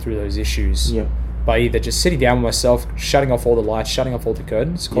meditate through those issues. Yep. By either just sitting down with myself, shutting off all the lights, shutting off all the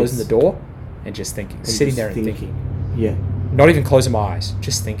curtains, closing Yes. the door, and just thinking. And Sitting just there and thinking. Yeah. Not even closing my eyes,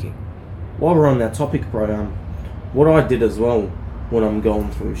 just thinking. While we're on that topic, bro, what I did as well when I'm going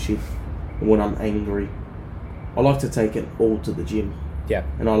through shit, when I'm angry, I like to take it all to the gym Yeah,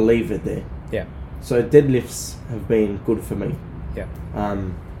 and I leave it there. yeah. So deadlifts have been good for me. Yeah.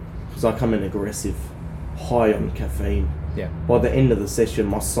 Because I come in aggressive, high on caffeine. Yeah. By the end of the session,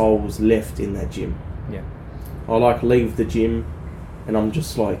 my soul was left in that gym. Yeah. I like leave the gym, and I'm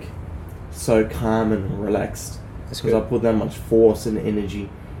just like so calm and relaxed because I put that much force and energy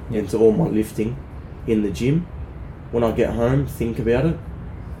into all my lifting in the gym. When I get home, think about it.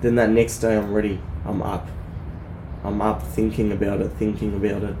 Then that next day, I'm ready. I'm up thinking about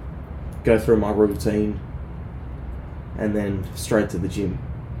it. Go through my routine, and then straight to the gym.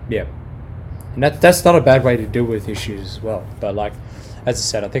 Yeah. And that's not a bad way to deal with issues as well. But like, as I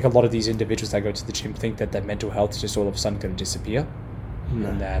said, I think a lot of these individuals that go to the gym think that their mental health is just all of a sudden going to disappear. No.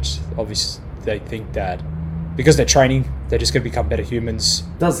 And that obviously they think that because they're training, they're just going to become better humans.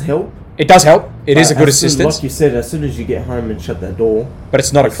 Does help. It does help. It is a good assistance. Like you said, as soon as you get home and shut that door. But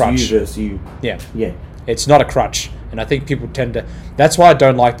it's not a crutch. You versus you. Yeah. Yeah. It's not a crutch. And I think people tend to... That's why I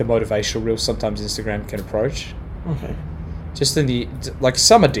don't like the motivational reels sometimes Instagram can approach. Okay. Just in the... Like,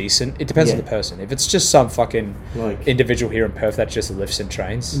 some are decent. It depends on the person. If it's just some fucking individual here in Perth that just lifts and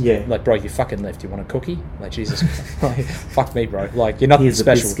trains. Yeah. Like, bro, you fucking lift. You want a cookie? Like, Jesus. Like, fuck me, bro. Like, you're nothing Here's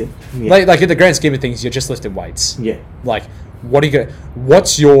special. A biscuit. Yeah. Like, in the grand scheme of things, you're just lifting weights. Yeah. Like, what are you gonna...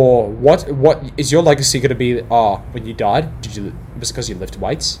 What's your... What is your legacy gonna be? When you died, was it because you lifted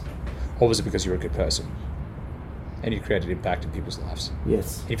weights? Or was it because you were a good person? And you created impact in people's lives.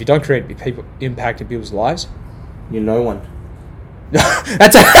 Yes. If you don't create impact in people's lives, you're no one.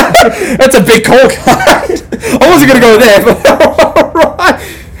 that's a big call, guys. I wasn't gonna go there, but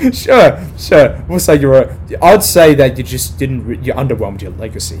alright. Sure. We'll say I'd say that you just didn't. You underwhelmed your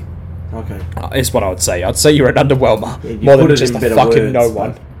legacy. Okay. Is what I would say. I'd say you're an underwhelmer more than just a fucking no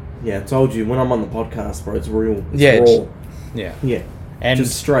one. Yeah, I told you when I'm on the podcast, bro. It's real. It's raw. Yeah. Yeah. And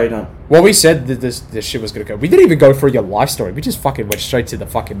just straight up. Well, we said that this shit was going to go. We didn't even go through your life story. We just fucking went straight to the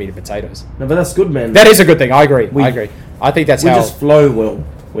fucking meat and potatoes. No, but that's good, man. That is a good thing. I agree. I think that's how... We just flow well.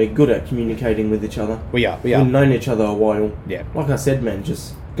 We're good at communicating with each other. We are. We've known each other a while. Yeah. Like I said, man,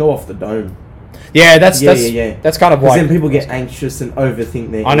 just go off the dome. Yeah, that's kind of why... Because then people get anxious and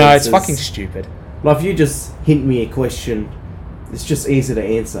overthink their I know, answers. it's fucking stupid. Like, if you just hint me a question, it's just easy to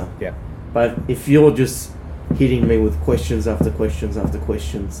answer. Yeah. But if you're just hitting me with questions after questions after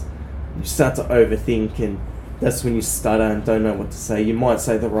questions, you start to overthink, and that's when you stutter and don't know what to say. You might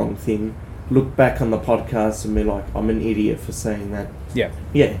say the wrong thing, look back on the podcast and be like, I'm an idiot for saying that. Yeah.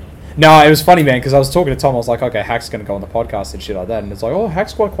 Yeah. No, it was funny, man, because I was talking to Tom. I was like, okay, Hack's going to go on the podcast and shit like that. And it's like, oh,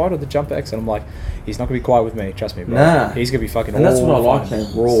 Hack's quite quiet on the Jump X. And I'm like, he's not going to be quiet with me. Trust me, bro. Nah. He's going to be fucking And that's what I like,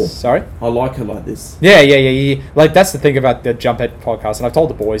 man. Raw. Sorry? I like it like this. Yeah. Like, that's the thing about the Jump Ed podcast. And I've told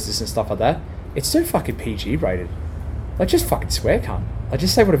the boys this and stuff like that. It's so fucking PG rated. Like, just fucking swear, cunt. Like,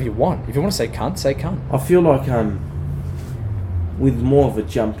 just say whatever you want. If you want to say cunt, say cunt. I feel like with more of a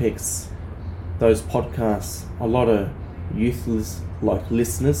Jump X, those podcasts, a lot of youthless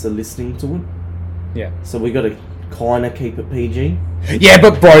listeners are listening to it. Yeah. So we got to kind of keep it PG. Yeah,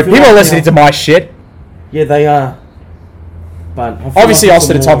 but bro, people are listening to my shit. Yeah, they are. But obviously,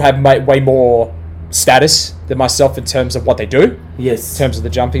 Austin and Tom have way more status than myself in terms of what they do. Yes. In terms of the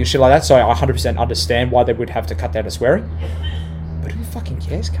jumping and shit like that. So I 100% understand why they would have to cut down the swearing. But who fucking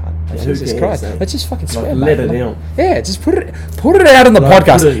cares, cunt? Like, Jesus Christ. Let's just fucking swear, let it out. Yeah, just put it out on the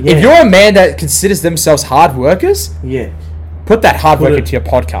podcast. If you're a man that considers themselves hard workers, put that hard work into your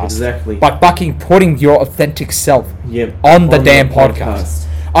podcast. Exactly. By fucking putting your authentic self on the damn podcast.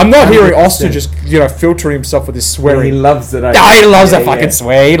 I'm not 100%. Hearing Austin just, filtering himself with his swearing. He loves it. He loves that fucking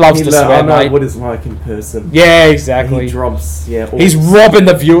swear. He loves to swear, I know mate. what it's like in person. Yeah, exactly. He drops, He's robbing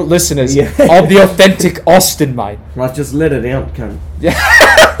the listeners of the authentic Austin, mate. Like, just let it out, cunt.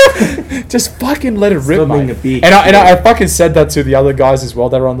 Yeah. Just fucking let it rip, mate. And I fucking said that to the other guys as well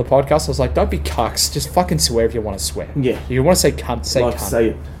that were on the podcast. I was like, don't be cucks. Just fucking swear if you want to swear. Yeah. If you want to say cunt, say cunt. Say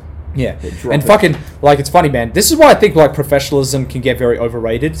it. Yeah. And fucking, like, it's funny, man. This is why I think, like, professionalism can get very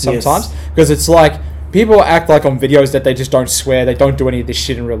overrated sometimes. Because it's like, people act like on videos that they just don't swear, they don't do any of this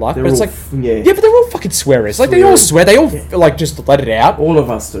shit in real life. But it's like, but they're all fucking swearers. Like, they all swear, they all, like, just let it out. All of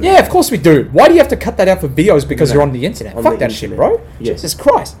us do. Yeah, of course we do. Why do you have to cut that out for videos because you're on the internet? Fuck that shit, bro. Jesus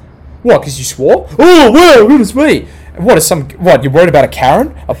Christ. What, because you swore? Oh, well, goodness me. What, you're worried about a Karen?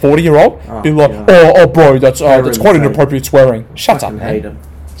 A 40-year-old? Being like, bro, that's quite inappropriate swearing. Shut up, man.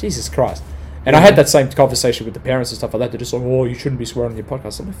 Jesus Christ. And I had that same conversation with the parents and stuff like that. They're just like, oh, you shouldn't be swearing on your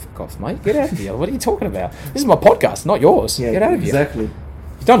podcast. I'm like, fuck off, mate. Get out of here. What are you talking about? This is my podcast, not yours. Get out of here. Exactly.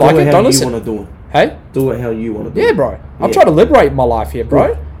 You don't like it, don't listen. Do it how you want to do it. Hey? Do it how you want to do it. Yeah, bro. I'm trying to liberate my life here,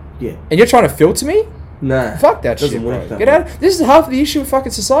 bro. Yeah. And you're trying to filter me? Nah. Fuck that shit, bro. Get out. This is half of the issue with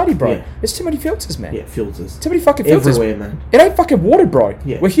fucking society, bro. Yeah. There's too many filters, man. Yeah, filters. Too many fucking filters. Everywhere, man. It ain't fucking water, bro.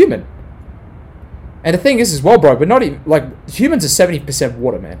 Yeah. We're human. And the thing is as well, bro, we're not even, like, humans are 70%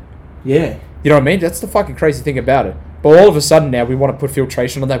 water, man. Yeah. You know what I mean? That's the fucking crazy thing about it. But all of a sudden now we want to put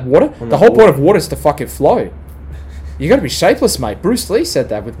filtration on that water. The whole point of water is to fucking flow. You got to be shapeless, mate. Bruce Lee said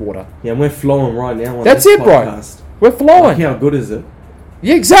that with water. Yeah, and we're flowing right now on That's this it, podcast. bro. We're flowing. Like, how good is it?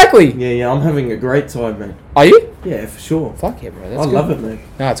 Yeah, exactly. Yeah, I'm having a great time, man. Are you? Yeah, for sure. Fuck yeah, bro. That's I good. love it, man.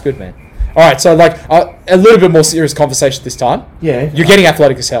 No, it's good, man. All right, so like a little bit more serious conversation this time. Yeah. You're getting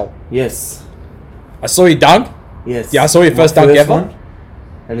athletic as hell. Yes. I saw you dunk. Yes. Yeah, I saw your first dunk ever. One,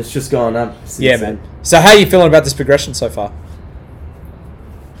 and it's just gone up since Yeah, then. man. So how are you feeling about this progression so far?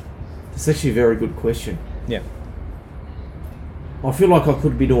 It's actually a very good question. Yeah. I feel like I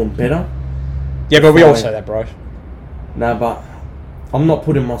could be doing better. Yeah, but we all Fine. say that, bro. Nah, but I'm not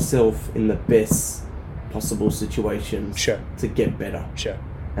putting myself in the best possible situations Sure. to get better. Sure.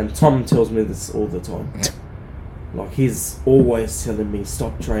 And Tom tells me this all the time. Like, he's always telling me,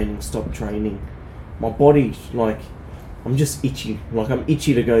 stop training. My body, like, I'm just itchy. Like, I'm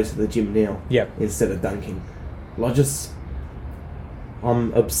itchy to go to the gym now. Yeah. Instead of dunking. Like,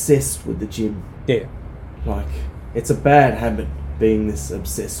 I'm obsessed with the gym. Yeah. Like, it's a bad habit being this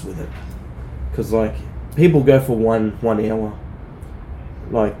obsessed with it. Because, like, people go for one hour.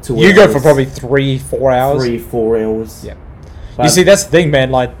 Like, 2 hours. You go for probably 3-4 hours. 3-4 hours. Yeah. But You see, that's the thing, man.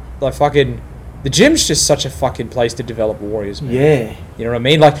 Like fucking, the gym's just such a fucking place to develop warriors, man. Yeah. You know what I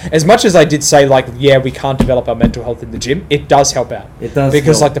mean? Like, as much as I did say, like, yeah, we can't develop our mental health in the gym, it does help out. It does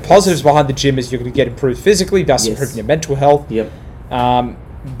because, help. like, the positives behind the gym is you're going to get improved physically, thus Yes. improving your mental health. Yep.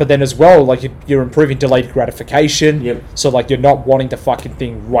 But then as well, like, you're improving delayed gratification. Yep. So, like, you're not wanting the fucking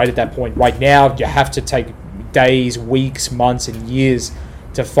thing right at that point. Right now, you have to take days, weeks, months, and years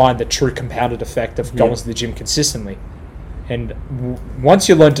to find the true compounded effect of going to the gym consistently. And once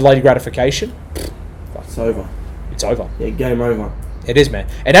you learn delayed gratification, It's over. it's over. Yeah, game over. It is, man.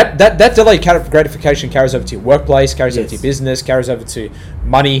 And that delayed gratification carries over to your workplace, carries over to Yes. your business, carries over to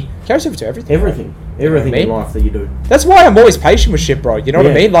money, carries over to everything. Everything what I in mean? life that you do. That's why I'm always patient with shit, bro. You know what I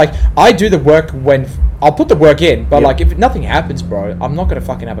Yeah. mean? Like, I do the work when I'll put the work in, but Yep. like, if nothing happens, bro, I'm not gonna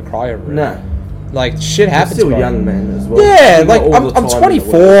fucking have a cry over it. Nah. Like, shit You're happens, still bro. young, man, as well. Yeah, You got like all I'm the time in the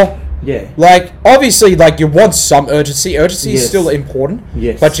 24. world. Yeah. Like, obviously, like, you want some urgency. Urgency is Yes. still important.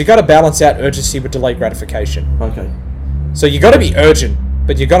 Yes. But you got to balance out urgency with delayed gratification. Okay. So you got to be urgent,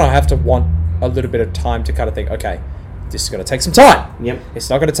 but you're gonna have to want a little bit of time to kind of think, okay, this is gonna take some time. Yep. It's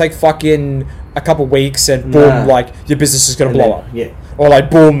not gonna take fucking a couple weeks and boom, Nah. like your business is gonna And blow then- up. Yeah. Or like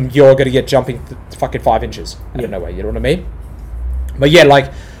boom, you're gonna get jumping fucking 5 inches out Yep. of nowhere. You know what I mean? But yeah,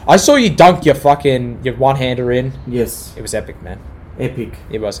 like I saw you dunk your one hander in. Yes. It was epic, man. Epic.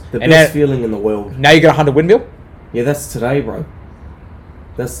 It was. The And best then, feeling in the world. now you got a 100 windmill. Yeah, that's today, bro.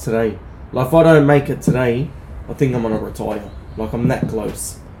 That's today. Like, if I don't make it today, I think I'm gonna retire. Like, I'm that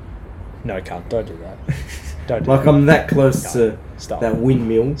close. No, I can't. Don't do that. Don't do Like, that. I'm that close No. to Stop. that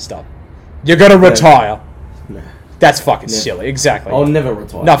windmill. Stop. You're gonna retire. Nah. That's fucking Never. silly. Exactly. I'll never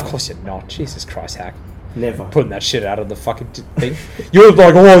retire. No, of course you're not. Jesus Christ, Hack. Never. Putting that shit out of the fucking thing. You're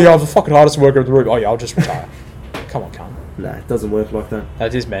like, oh yeah, I'm the fucking hardest worker in the room. Oh yeah, I'll just retire. Come on, cunt. Nah, it doesn't work like that.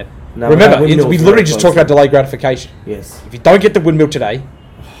 That is, man. No, but Remember, that windmill's we very literally just close talked about delayed gratification. Yes. If you don't get the windmill today,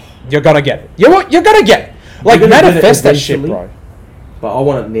 you're gonna get it. You're gonna get it. Like, You're gonna get it manifest that shit, eventually. bro. But I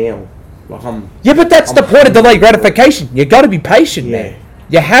want it now. Like, Yeah, but that's the point of delayed gratification. You gotta be patient, Yeah. man.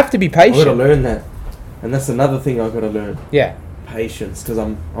 You have to be I gotta patient. learn that. And that's another thing I gotta learn. Yeah. Patience. Because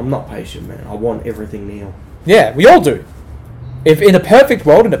I'm not patient, man. I want everything now. Yeah, we all do. If in a perfect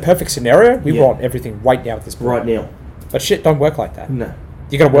world, in a perfect scenario, we Yeah. want everything right now at this point. Right now. But shit don't work like that. No.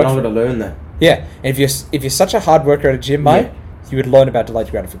 You gotta And work I for it. gotta learn that. Yeah, and if you're such a hard worker at a gym, mate, you would learn about delayed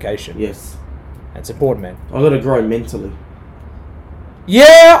gratification. Yes. It's important, man. I gotta grow mentally.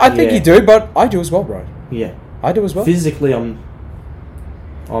 Yeah, I think Yeah. you do, but I do as well, bro. Yeah. I do as well. Physically,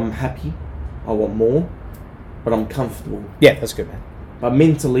 I'm happy. I want more. But I'm comfortable. Yeah, that's good, man. But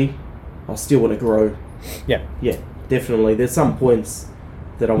mentally, I still want to grow. Yeah, Yeah, definitely. There's some points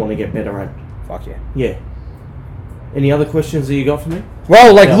that I want to get better at. fuck yeah. Yeah. Any other questions that you got for me?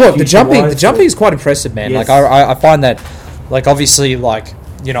 Well, like, Yeah, look, the future-wise, jumping is quite impressive, man. Yes. Like, I find that, like, obviously, like,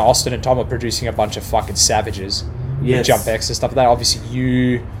 you know, Austin and Tom are producing a bunch of fucking savages. With Yes. jump X and stuff like that. Obviously,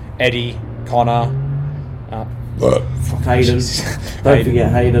 you, Eddie, Connor. Hayden. Don't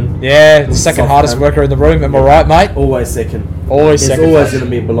forget Hayden. Yeah, the second Soft hardest hand. worker in the room. Am I right, mate? Always second. Always He's second. always going to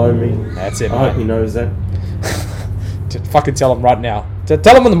be below me. That's it, I hope he mate. knows that. To fucking tell him right now.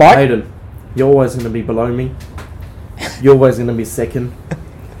 Tell him on the mic. Hayden, you're always going to be below me. You're always going to be second.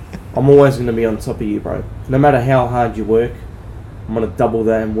 I'm always going to be on top of you, bro. No matter how hard you work, I'm going to double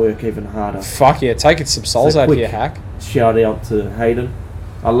that and work even harder. Fuck yeah, taking some souls So out quick here, Hack. Shout out to Hayden.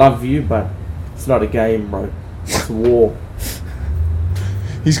 I love you, but It's not a game, bro. It's a war.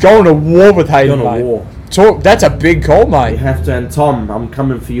 He's going to war with Hayden, Going to mate. war. That's a big call, You mate. have to, and Tom, I'm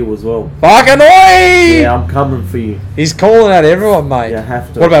coming for you as well. Hakahn Oz! Yeah, I'm coming for you. He's calling out everyone, mate. Yeah,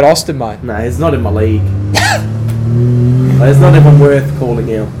 have to. What about Austin, mate? Nah, he's not in my league. It's not even worth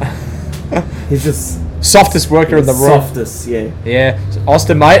calling out. He's just Softest worker in the room. softest, yeah. Yeah.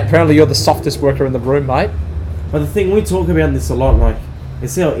 Austin, mate, apparently you're the softest worker in the room, mate. But the thing, we talk about this a lot, like,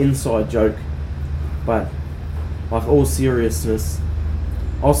 it's our inside joke. But, like, all seriousness,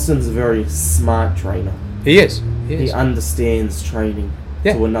 Austin's a very smart trainer. He is. He understands training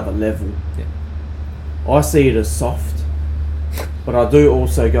to another level. Yeah. I see it as soft, but I do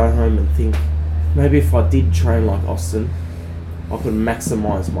also go home and think, maybe if I did train like Austin, I could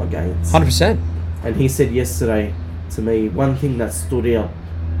maximise my gains. 100%. And he said yesterday to me, one thing that stood out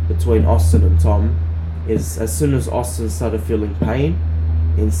between Austin and Tom is as soon as Austin started feeling pain,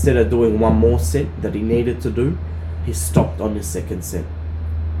 instead of doing one more set that he needed to do, he stopped on his second set.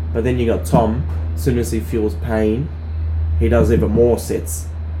 But then you got Tom, as soon as he feels pain, he does even more sets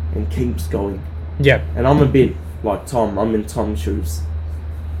and keeps going. Yeah. And I'm a bit like Tom, I'm in Tom's shoes.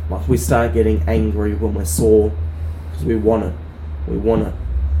 Like, we start getting angry when we're sore because we want it. We want it,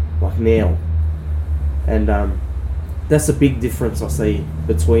 like now. And that's a big difference I see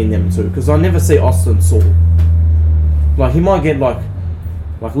between them two, because I never see Austin sore. Like, he might get like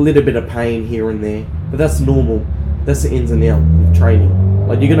a little bit of pain here and there, but that's normal. That's the ins and outs of training.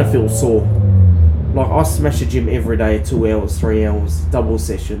 Like, you're gonna feel sore. Like, I smash the gym every day, 2 hours, 3 hours, double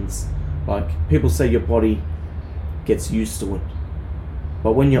sessions. Like, people say your body gets used to it,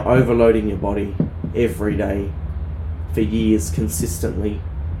 but when you're overloading your body every day for years consistently,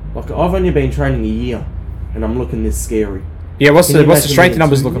 like, I've only been training a year and I'm looking this scary. Yeah, what's Can the you imagine strength me in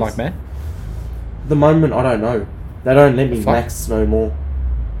numbers 2 looking years? like, man? At the moment, I don't know. They don't let me Fuck. max no more.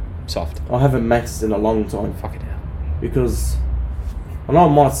 Soft. I haven't maxed in a long time Fucking hell. because I know it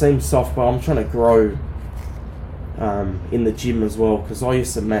might seem soft, but I'm trying to grow in the gym as well, because I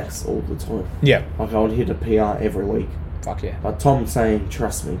used to max all the time. Yeah. Like, I would hit a PR every week. Fuck yeah. But Tom's saying,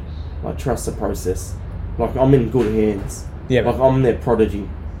 trust me. Like, trust the process. Like, I'm in good hands. Yeah, Like, man. I'm their prodigy.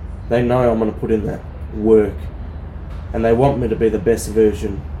 They know I'm going to put in that work. And they want me to be the best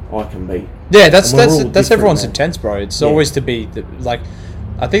version I can be. Yeah, that's And we're all different, everyone's man. intent, bro. It's Yeah. always to be like.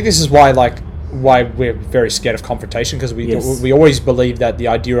 I think this is why we're very scared of confrontation, because Yes. we always believe that the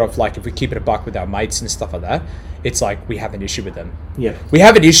idea of, like, if we keep it a buck with our mates and stuff like that, it's like we have an issue with them. Yeah. We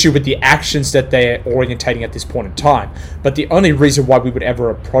have an issue with the actions that they're orientating at this point in time. But the only reason why we would ever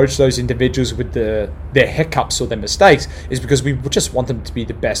approach those individuals with their hiccups or their mistakes is because we would just want them to be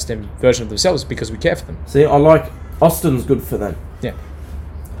the best version of themselves, because we care for them. See, I like... Austin's good for that. Yeah.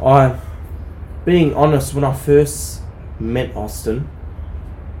 Being honest, when I first met Austin,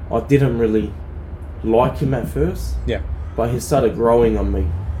 I didn't really like him at first, Yeah. but he started growing on me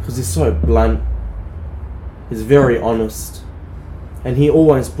because he's so blunt. He's very honest, and he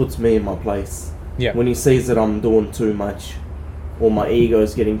always puts me in my place. Yeah. When he sees that I'm doing too much or my ego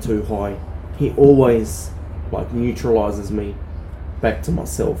is getting too high, he always, like, neutralizes me back to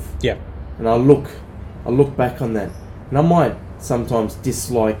myself. Yeah. And I look back on that, and I might sometimes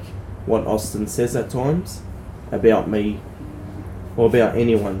dislike what Austin says at times about me or about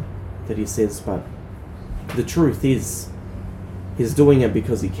anyone that he says, but the truth is, he's doing it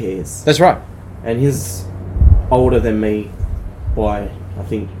because he cares. That's right. And he's older than me by, I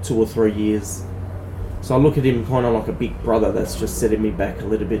think, 2 or 3 years. So I look at him kind of like a big brother that's just setting me back a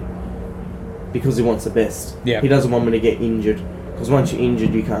little bit because he wants the best. Yeah. He doesn't want me to get injured, because once you're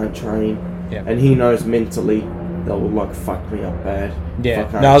injured, you can't train. Yeah. And he knows mentally that will, like, fuck me up bad. Yeah. if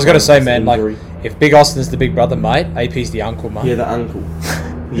I can't No, I was gonna train say, because of man, like, injury. if Big Austin's the big brother, mate, AP's the uncle, mate. Yeah, the uncle.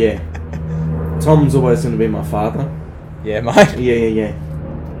 Yeah. Tom's always going to be my father. Yeah, mate. Yeah.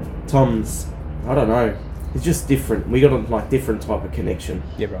 Tom's, I don't know. He's just different. We got a, like, different type of connection.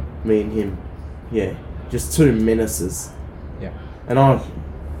 Yeah, bro. Me and him. Yeah. Just two menaces. Yeah. And I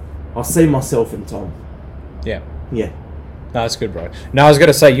see myself in Tom. Yeah. Yeah. No, it's good, bro. No, I was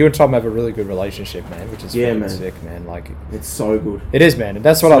gonna say, you and Tom have a really good relationship, man, which is Yeah, fucking man. sick, man. Like, It's so good. it is, man, and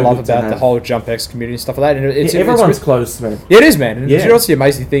that's what So I love good to about the have. whole Jump X community and stuff like that. And it's Everyone's it's, close, man. yeah, it is, man. And Yeah. you know what's the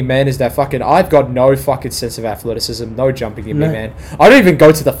amazing thing, man, is that fucking I've got no fucking sense of athleticism, no jumping in me, No. man. I don't even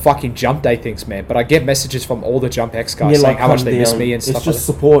go to the fucking jump day things, man. But I get messages from all the Jump X guys saying how much come they miss down. me and It's stuff. just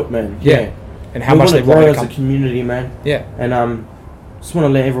Like support, man. that. Yeah, and how we much want they to want grow me as to a come. community, man. Yeah, And just want to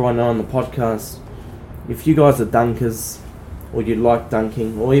let everyone know on the podcast, if you guys are dunkers, or you like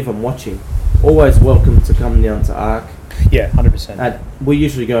dunking, or even watching, always welcome to come down to ARC. yeah, 100%. We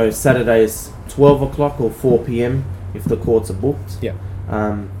usually go Saturdays 12 o'clock or 4 p.m. if the courts are booked. Yeah.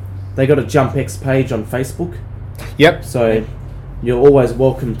 they got a Jump X page on Facebook. Yep. So you're always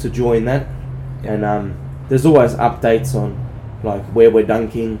welcome to join that. And there's always updates on like where we're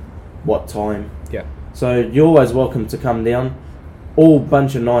dunking, what time. Yeah. So you're always welcome to come down. All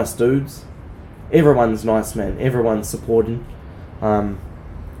bunch of nice dudes. Everyone's nice, man. Everyone's supporting.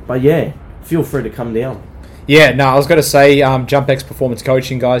 But yeah, feel free to come down. Yeah, no, I was going to say Jump X Performance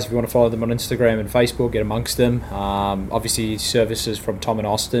Coaching, guys. If you want to follow them on Instagram and Facebook, get amongst them. Obviously, services from Tom and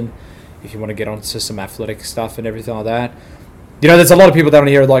Austin, if you want to get onto some athletic stuff and everything like that. You know, there's a lot of people down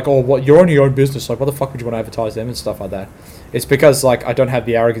here like, oh, what? You're on your own business. Like, what the fuck would you want to advertise them and stuff like that? It's because, like, I don't have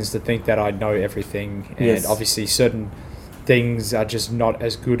the arrogance to think that I know everything. And obviously, certain things are just not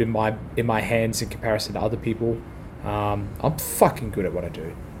as good in my hands in comparison to other people. I'm fucking good at what I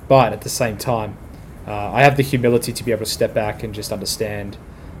do. But at the same time, I have the humility to be able to step back and just understand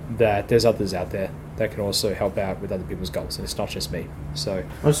that there's others out there that can also help out with other people's goals, and it's not just me. So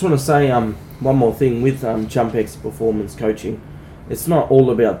I just want to say one more thing with Jump X Performance Coaching. It's not all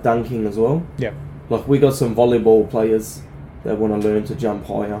about dunking as well. Yeah. Like, we got some volleyball players that want to learn to jump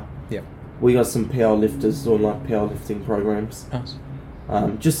higher. Yeah. We got some powerlifters doing like powerlifting programs. Nice.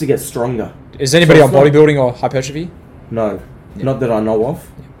 Just to get stronger. Is anybody on bodybuilding or hypertrophy? No, not that I know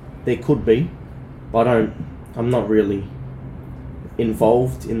of. Yeah. There could be, but I'm not really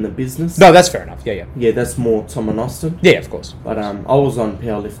involved in the business. No, that's fair enough. Yeah. Yeah, that's more Tom and Austin. Yeah, of course. But I was on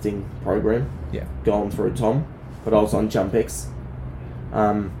powerlifting program. Yeah. Going through Tom, but I was on Jump X.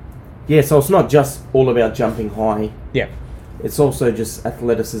 Yeah, so it's not just all about jumping high. Yeah. It's also just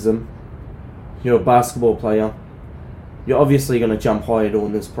athleticism. You're a basketball player. You're obviously going to jump higher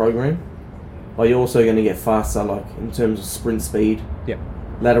doing this program, but you're also going to get faster, like in terms of sprint speed,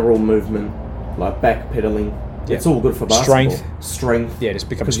 lateral movement, like back pedaling. Yeah. It's all good for basketball. Strength. Yeah, just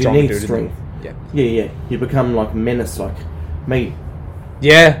become a stronger. You need strength. Yeah. You become like menace, like me.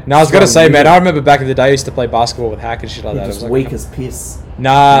 Yeah, no, I was going to say, man, I remember back in the day I used to play basketball with Hack and shit like that. Just it was weak like, as piss.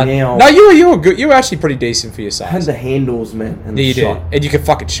 Nah, no, you were good. You were actually pretty decent for your size. I had the handles, man, and the shot. Did. And you could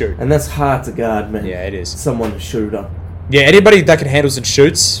fucking shoot. And that's hard to guard, man. Yeah, it is. Someone to shoot up. Yeah, anybody that can handles and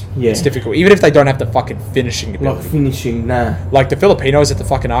shoots, it's difficult. Even if they don't have the fucking finishing ability. Like finishing, nah. Like the Filipinos at the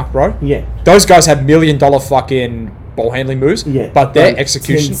fucking Arc, bro. Yeah. Those guys have $1 million fucking ball handling moves. Yeah. But their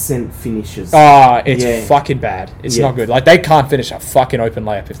execution. 10-cent finishes. It's fucking bad. It's not good. Like, they can't finish a fucking open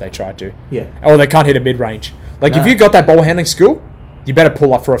layup if they try to. Yeah. Or they can't hit a mid-range. Like, if you got that ball handling skill, you better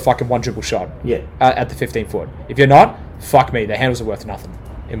pull up for a fucking one dribble shot. Yeah. At the 15 foot. If you're not, fuck me. Their handles are worth nothing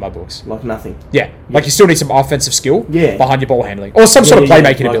in my books. Like nothing. Yeah. Like, you still need some offensive skill behind your ball handling. Or some sort of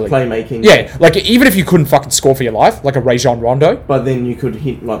playmaking ability. Playmaking. Yeah. Like, even if you couldn't fucking score for your life, like a Rajon Rondo. But then you could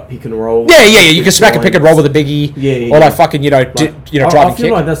hit, like, pick and roll. Yeah. You could smack a pick and roll with a biggie. Yeah. Or, like, fucking, driving kick. I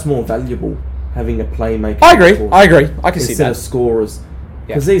feel like that's more valuable, having a playmaker. I agree. I can see that. Instead of scorers.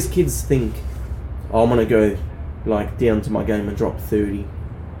 Because these kids think, I'm going to go, like, down to my game and drop 30.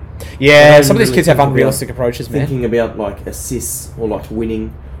 Yeah, some of these kids have unrealistic approaches, man. Thinking about, like, assists or, like,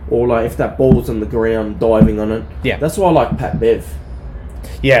 winning. Or, like, if that ball's on the ground, diving on it. Yeah. That's why I like Pat Bev.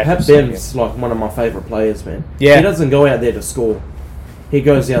 Yeah. Pat Bev's, like, one of my favourite players, man. Yeah. He doesn't go out there to score. He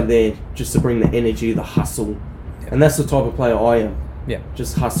goes out there just to bring the energy, the hustle. And that's the type of player I am. Yeah.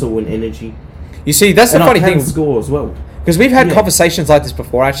 Just hustle and energy. You see, that's the funny thing. And I can score as well. Because we've had conversations like this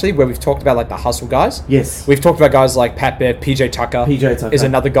before, actually, where we've talked about, like, the hustle guys. Yes. We've talked about guys like Pat Bev, PJ Tucker. Is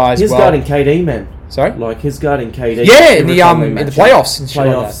another guy as well. His guarding KD, man. Sorry? Like, his guarding KD. Yeah, in the playoffs and shit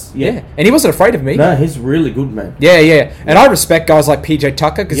like that. Yeah. And he wasn't afraid of me. No, he's really good, man. Yeah. And I respect guys like PJ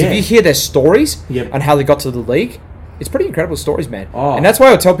Tucker, because if you hear their stories and how they got to the league, it's pretty incredible stories, man. Oh. And that's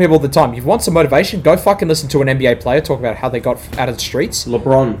why I tell people all the time, if you want some motivation, go fucking listen to an NBA player talk about how they got out of the streets.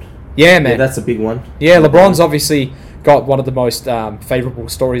 LeBron. Yeah, man. Yeah, that's a big one. Yeah, LeBron's obviously got one of the most favourable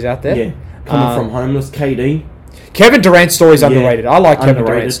stories out there. Yeah. Coming from homeless, KD. Kevin Durant's story is underrated. I like Kevin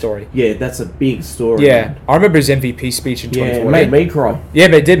Durant's story. Yeah, that's a big story. Yeah. Man. I remember his MVP speech in 2014. Yeah, it made me cry. Yeah,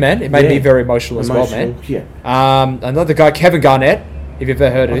 but it did, man. It made me very emotional as well, man. Yeah. Another guy, Kevin Garnett. Have you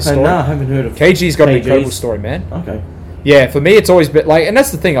ever heard of his story? No, I haven't heard of KG's got an incredible story, man. Okay. Yeah, for me, it's always been like, and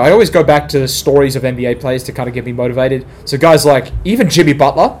that's the thing. I always go back to the stories of NBA players to kind of get me motivated. So guys like even Jimmy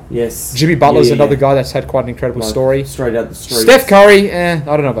Butler. Yes. Jimmy Butler's another guy that's had quite an incredible story. Straight out the streets. Steph Curry, I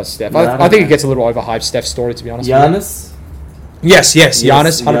don't know about Steph. I think it gets a little overhyped, Steph's story, to be honest. Giannis. Yes,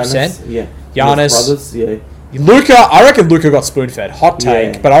 Giannis, 100%. Yeah. Giannis. Brothers, yeah. Luka, I reckon Luka got spoon-fed. Hot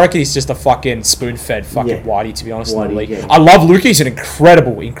take, Yeah. but I reckon he's just a fucking spoon-fed fucking Yeah. whitey, to be honest, in the Whitey, league. yeah. I love Luka. He's an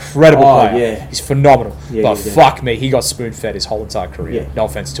incredible player. Yeah. He's phenomenal. Yeah, but yeah. fuck me, he got spoon-fed his whole entire career. Yeah. No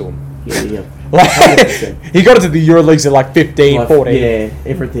offense to him. Yeah. Like, 100%. he got into the EuroLeagues at like 15, Like, 14. Yeah,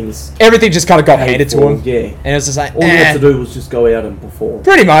 everything's Everything just kind of got paid handed to for, him. Yeah. And it's just like, All you had to do was just go out and perform.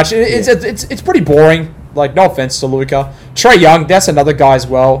 Pretty much. It's pretty boring. Like, no offense to Luka. Trey Young, that's another guy as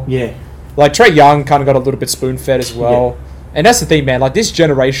well. Yeah. Like, Trey Young kind of got a little bit spoon-fed as well. And that's the thing, man. Like, this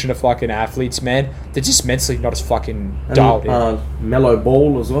generation of fucking athletes, man, they're just mentally not as fucking dialed in. Mellow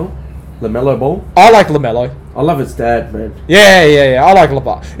Ball as well. LaMelo Ball. I like LaMelo. I love his dad, man. Yeah. I like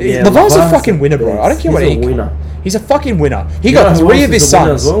LeVar. Yeah, LeVar's a LeVar's fucking winner, bro. I don't care what he's he a winner. He's a fucking winner. He You got know who 3 else of is his a winner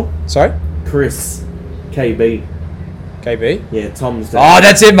sons. as well? Sorry? Chris. KB. KB? Yeah, Tom's dad. Oh,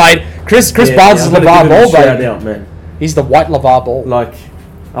 that's it, mate. Chris Yeah, Barnes is I'm gonna LeVar give him a Ball, shout baby. out, man. He's the white LeVar Ball. Like,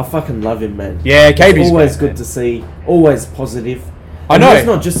 I fucking love him, man. Yeah, KB's It's always great, good man. to see. Always positive. I And know. It's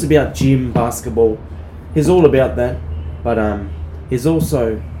not just about gym basketball. He's all about that. But he's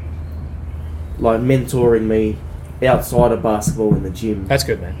also like mentoring me outside of basketball in the gym. That's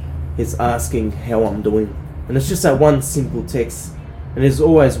good, man. He's asking how I'm doing, and it's just that one simple text. And he's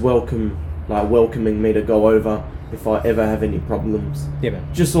always welcoming me to go over if I ever have any problems. Yeah, man.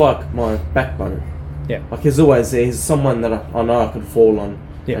 Just like my backbone. Yeah. Like he's always there. He's someone that I know I can fall on,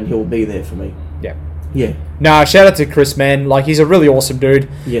 Yeah. and he'll be there for me. Yeah. Yeah. Nah, shout out to Chris, man. Like, he's a really awesome dude.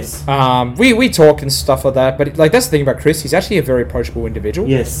 Yes. We talk and stuff like that, but like that's the thing about Chris. He's actually a very approachable individual.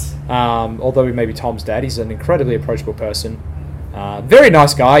 Yes. Although he may be Tom's dad, he's an incredibly approachable person. Very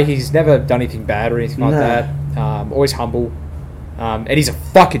nice guy. He's never done anything bad or anything like No. that. Always humble. And he's a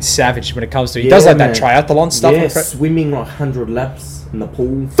fucking savage when it comes to. He Yeah, does like man. that triathlon stuff. Yeah, swimming like 100 laps in the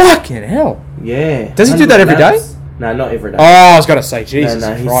pool. Fucking hell. Yeah. Does he do that every day? No, not every day. Oh, I was gonna say, Jesus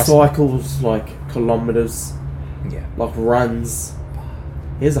no, he Christ. cycles like kilometers, Yeah. like runs.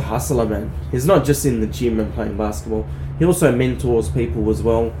 He's a hustler, man. He's not just in the gym and playing basketball. He also mentors people as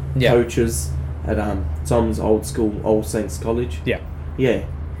well. Yeah. Coaches at Tom's old school, All Saints College. Yeah. Yeah.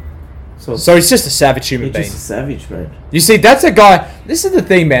 So he's just a savage human he's being. just a savage, man. You see, that's a guy. This is the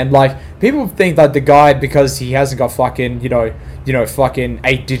thing, man. Like, people think that the guy, because he hasn't got fucking, fucking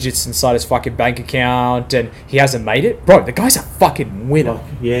 8 digits inside his fucking bank account and he hasn't made it. Bro, the guy's a fucking winner. Like,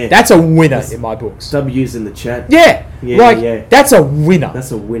 yeah. That's a winner in my books. W's in the chat. Yeah. Yeah. That's a winner.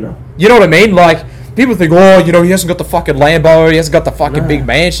 That's a winner. You know what I mean? Like, people think, he hasn't got the fucking Lambo, he hasn't got the fucking Nah. big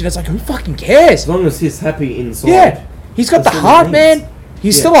mansion. It's like, who fucking cares? As long as he's happy inside. Yeah. He's got That's the all he heart, needs. man.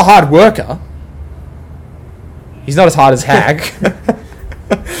 He's Yeah. still a hard worker. He's not as hard as Hag.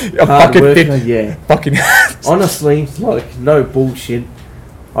 A Hard fucking worker, fit- yeah. Fucking. Honestly, like, no bullshit.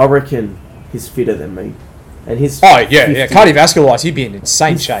 I reckon he's fitter than me. And he's Oh, yeah. 50 Cardiovascular-wise, he'd be in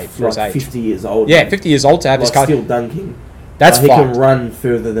insane shape for his like age. 50 years old. Yeah, man. 50 years old to have his Like, cardio. still dunking. That's He can fucked. run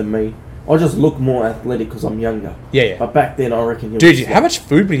further than me. I just look more athletic because I'm younger. Yeah. But back then, I reckon he Dude, was how much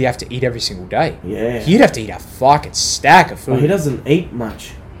food would he have to eat every single day? Yeah. He'd have to eat a fucking stack of food. Well, he doesn't eat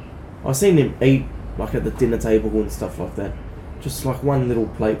much. I've seen him eat, like, at the dinner table and stuff like that. Just, like, one little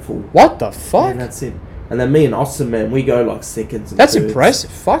plateful. What the fuck? And that's it. And then me and Austin, man, we go, like, seconds and That's thirds.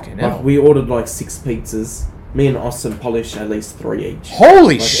 impressive. Fucking hell. Like, we ordered, like, 6 pizzas. Me and Austin polished at least 3 each.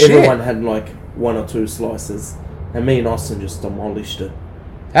 Holy Like, shit. everyone had, like, 1 or 2 slices. And me and Austin just demolished it.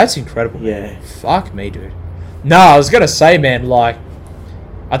 That's incredible. Yeah. Fuck me, dude. No, I was gonna say, man, like,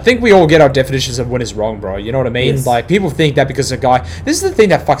 I think we all get our definitions of when is wrong, bro. You know what I mean? Yes. Like, people think that because a guy... This is the thing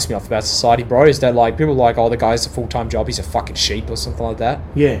that fucks me off about society, bro, is that, like, people are like, oh, the guy's a full-time job, he's a fucking sheep or something like that.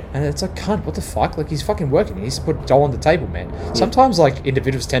 Yeah. And it's like, cunt, what the fuck? Like, he's fucking working. He needs to put dough on the table, man. Sometimes, like,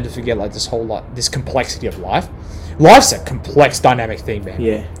 individuals tend to forget, like, this whole, like, this complexity of life. Life's a complex, dynamic thing, man.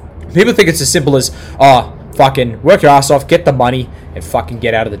 Yeah. People think it's as simple as, fucking work your ass off, get the money, and fucking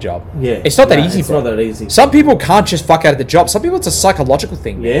get out of the job. Yeah. It's not that Nah, easy, It's bro. not that easy. Some people can't just fuck out of the job. Some people, it's a psychological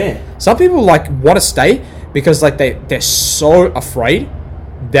thing, man. Yeah. Some people, like, want to stay because, like, they're so afraid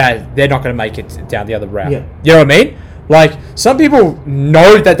that they're not going to make it down the other route. Yeah. You know what I mean? Like, some people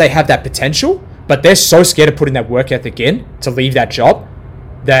know that they have that potential, but they're so scared of putting that work ethic in to leave that job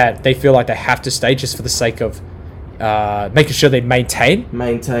that they feel like they have to stay just for the sake of making sure they maintain an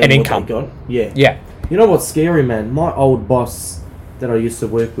an income. They got. Yeah. Yeah. You know what's scary, man? My old boss that I used to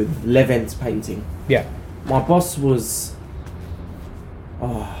work with, Levent Painting. Yeah. My boss was,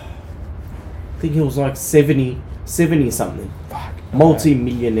 I think he was like 70 something. Fuck.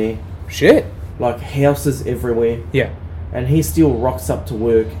 Multi-millionaire. Shit. Like houses everywhere. Yeah. And he still rocks up to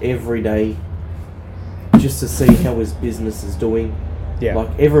work every day just to see how his business is doing. Yeah.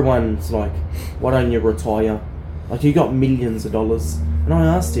 Like everyone's like, why don't you retire? Like you got millions of dollars. And I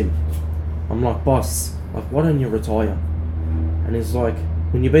asked him, I'm like, boss, like, why don't you retire? And he's like,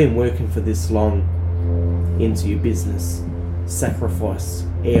 when you've been working for this long into your business, sacrifice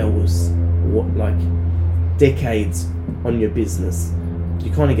hours, like decades on your business,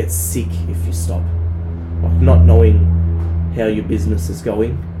 you kind of get sick if you stop. Like, not knowing how your business is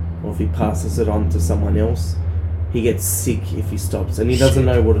going, or if he passes it on to someone else, he gets sick if he stops, and he doesn't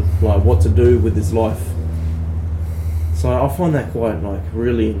know what to do with his life. So I find that quite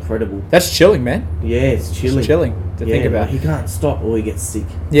really incredible. That's chilling, man. Yeah, it's chilling. It's chilling to think about. Like, he can't stop or he gets sick.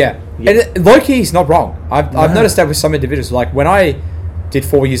 Yeah. And low-key, he's not wrong. I've noticed that with some individuals. Like, when I did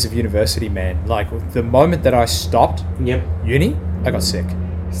 4 years of university, man, like, the moment that I stopped uni, I got sick.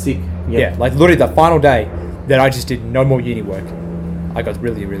 Sick. Yep. Yeah, like, literally the final day that I just did no more uni work, I got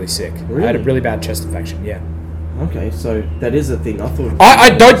really, really sick. Really? I had a really bad chest infection, yeah. Okay, so that is a thing. I thought... I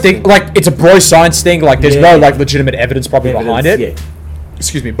don't think, like, it's a bro science thing. Like, there's no, like, legitimate evidence probably behind it. Yeah.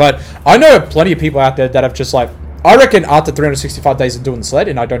 Excuse me. But I know plenty of people out there that have just, like... I reckon after 365 days of doing the sled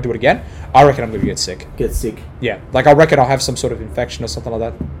and I don't do it again, I reckon I'm going to get sick. Get sick. Yeah. Like, I reckon I'll have some sort of infection or something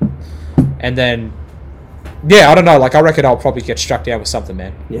like that. And then... Yeah, I don't know. Like, I reckon I'll probably get struck down with something,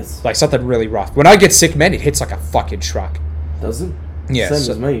 man. Yes. Like, something really rough. When I get sick, man, it hits like a fucking truck. Does it? Yeah.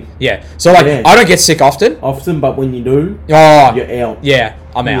 Same as me. Yeah. So, like, I don't get sick often. But when you do, you're out. Yeah,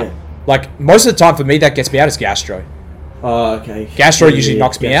 I'm out. Yeah. Like, most of the time for me, that gets me out is gastro. Oh, okay. Gastro usually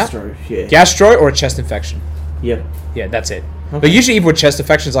knocks me out. Yeah. Gastro or a chest infection. Yep. Yeah, that's it. Okay. But usually even with chest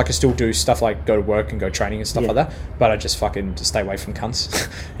infections, I can still do stuff like go to work and go training and stuff like that. But I just fucking just stay away from cunts.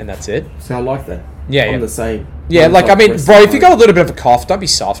 And that's it. So I like that. Yeah, I'm the same. Yeah, like, I mean, bro, if you got a little bit of a cough, don't be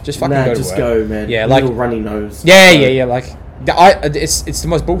soft. Just fucking go to work. just go, man. Yeah, like... Little runny nose. Yeah, like... It's the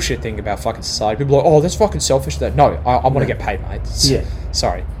most bullshit thing about fucking society. People are like, oh, that's fucking selfish. That no, I want to get paid, mate.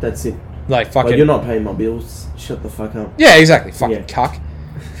 Sorry. That's it. Like, fucking... Like, you're not paying my bills. Shut the fuck up. Yeah, exactly. Fucking cuck.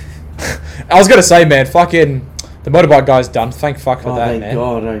 I was going to say, man, fucking... The motorbike guy's done. Thank fuck for that, man. Thank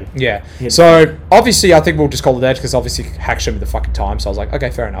God, eh? Yeah. So, obviously, I think we'll just call it that because obviously Hack showed me the fucking time. So I was like,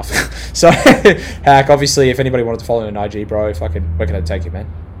 okay, fair enough. So, Hack, obviously, if anybody wanted to follow you on IG, bro, fucking, where can I take you,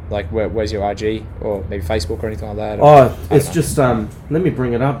 man? Like, where's your IG? Or maybe Facebook or anything like that? Oh, it's just, let me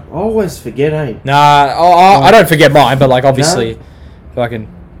bring it up. I always forget, eh? Nah, I don't forget mine, but, like, obviously,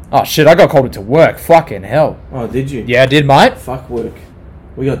 fucking... Oh, shit, I got called into work. Fucking hell. Oh, did you? Yeah, I did, mate. Fuck work.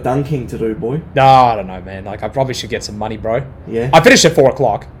 We got dunking to do, boy. No, I don't know, man. Like, I probably should get some money, bro. Yeah? I finished at 4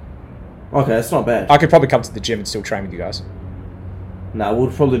 o'clock. Okay, that's not bad. I could probably come to the gym and still train with you guys. Nah,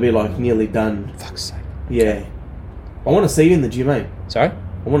 we'll probably be, like, nearly done. Fuck's sake. Yeah. I want to see you in the gym, eh? Sorry?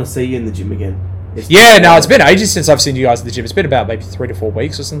 I want to see you in the gym again. It's been ages since I've seen you guys at the gym. It's been about maybe 3 to 4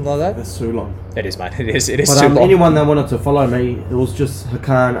 weeks or something like that. That's too long. It is, mate. It is too long. Anyone that wanted to follow me, it was just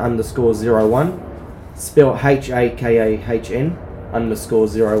Hakahn_01. Spelled HAKAHN_01.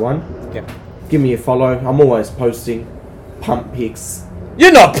 Yep. Give me a follow. I'm always posting pump pics.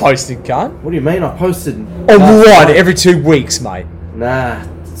 You're not posting, cunt. What do you mean? I posted... Every 2 weeks, mate. Nah,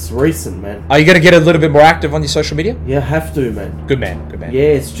 it's recent, man. Are you going to get a little bit more active on your social media? Yeah, have to, man. Good man. Yeah,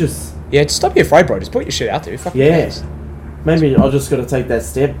 it's just... Yeah, just don't be afraid, bro. Just put your shit out there. Fucking cares. Maybe I just got to take that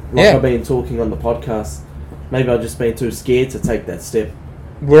step. I've been talking on the podcast. Maybe I've just been too scared to take that step.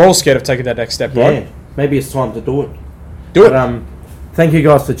 We're all scared of taking that next step, bro. Yeah, maybe it's time to do it. But, thank you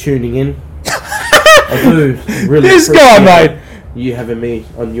guys for tuning in. I do really this guy, mate. You having me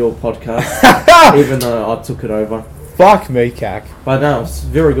on your podcast, even though I took it over. Fuck me, cack. But no, it's a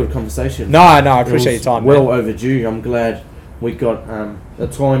very good conversation. No, I appreciate your time, well man. overdue. I'm glad we got the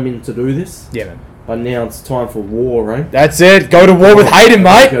time in to do this. Yeah, man. But now it's time for war, right? That's it. Go to war with Hayden,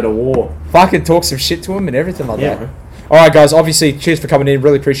 mate. Go to war. Fucking talk some shit to him and everything like that. Right. Alright, guys. Obviously, cheers for coming in.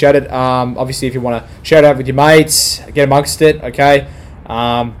 Really appreciate it. Obviously, if you want to share it out with your mates, get amongst it, okay?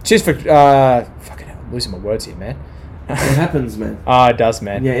 Cheers for... fucking hell, I'm losing my words here, man. It happens, man. It does,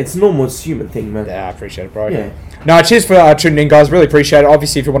 man. Yeah, it's normal. It's a human thing, man. Yeah, I appreciate it, bro. Yeah. No, cheers for tuning in, guys. Really appreciate it.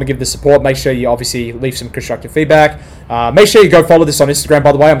 Obviously, if you want to give the support, make sure you obviously leave some constructive feedback. Make sure you go follow this on Instagram,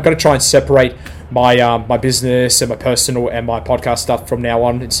 by the way. I'm going to try and separate my my business and my personal and my podcast stuff from now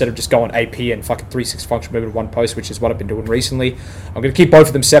on, instead of just going AP and fucking 360 function movement in one post, which is what I've been doing recently. I'm going to keep both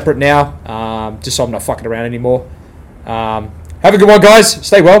of them separate now, just so I'm not fucking around anymore. Have a good one, guys.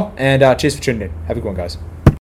 Stay well, and cheers for tuning in. Have a good one, guys.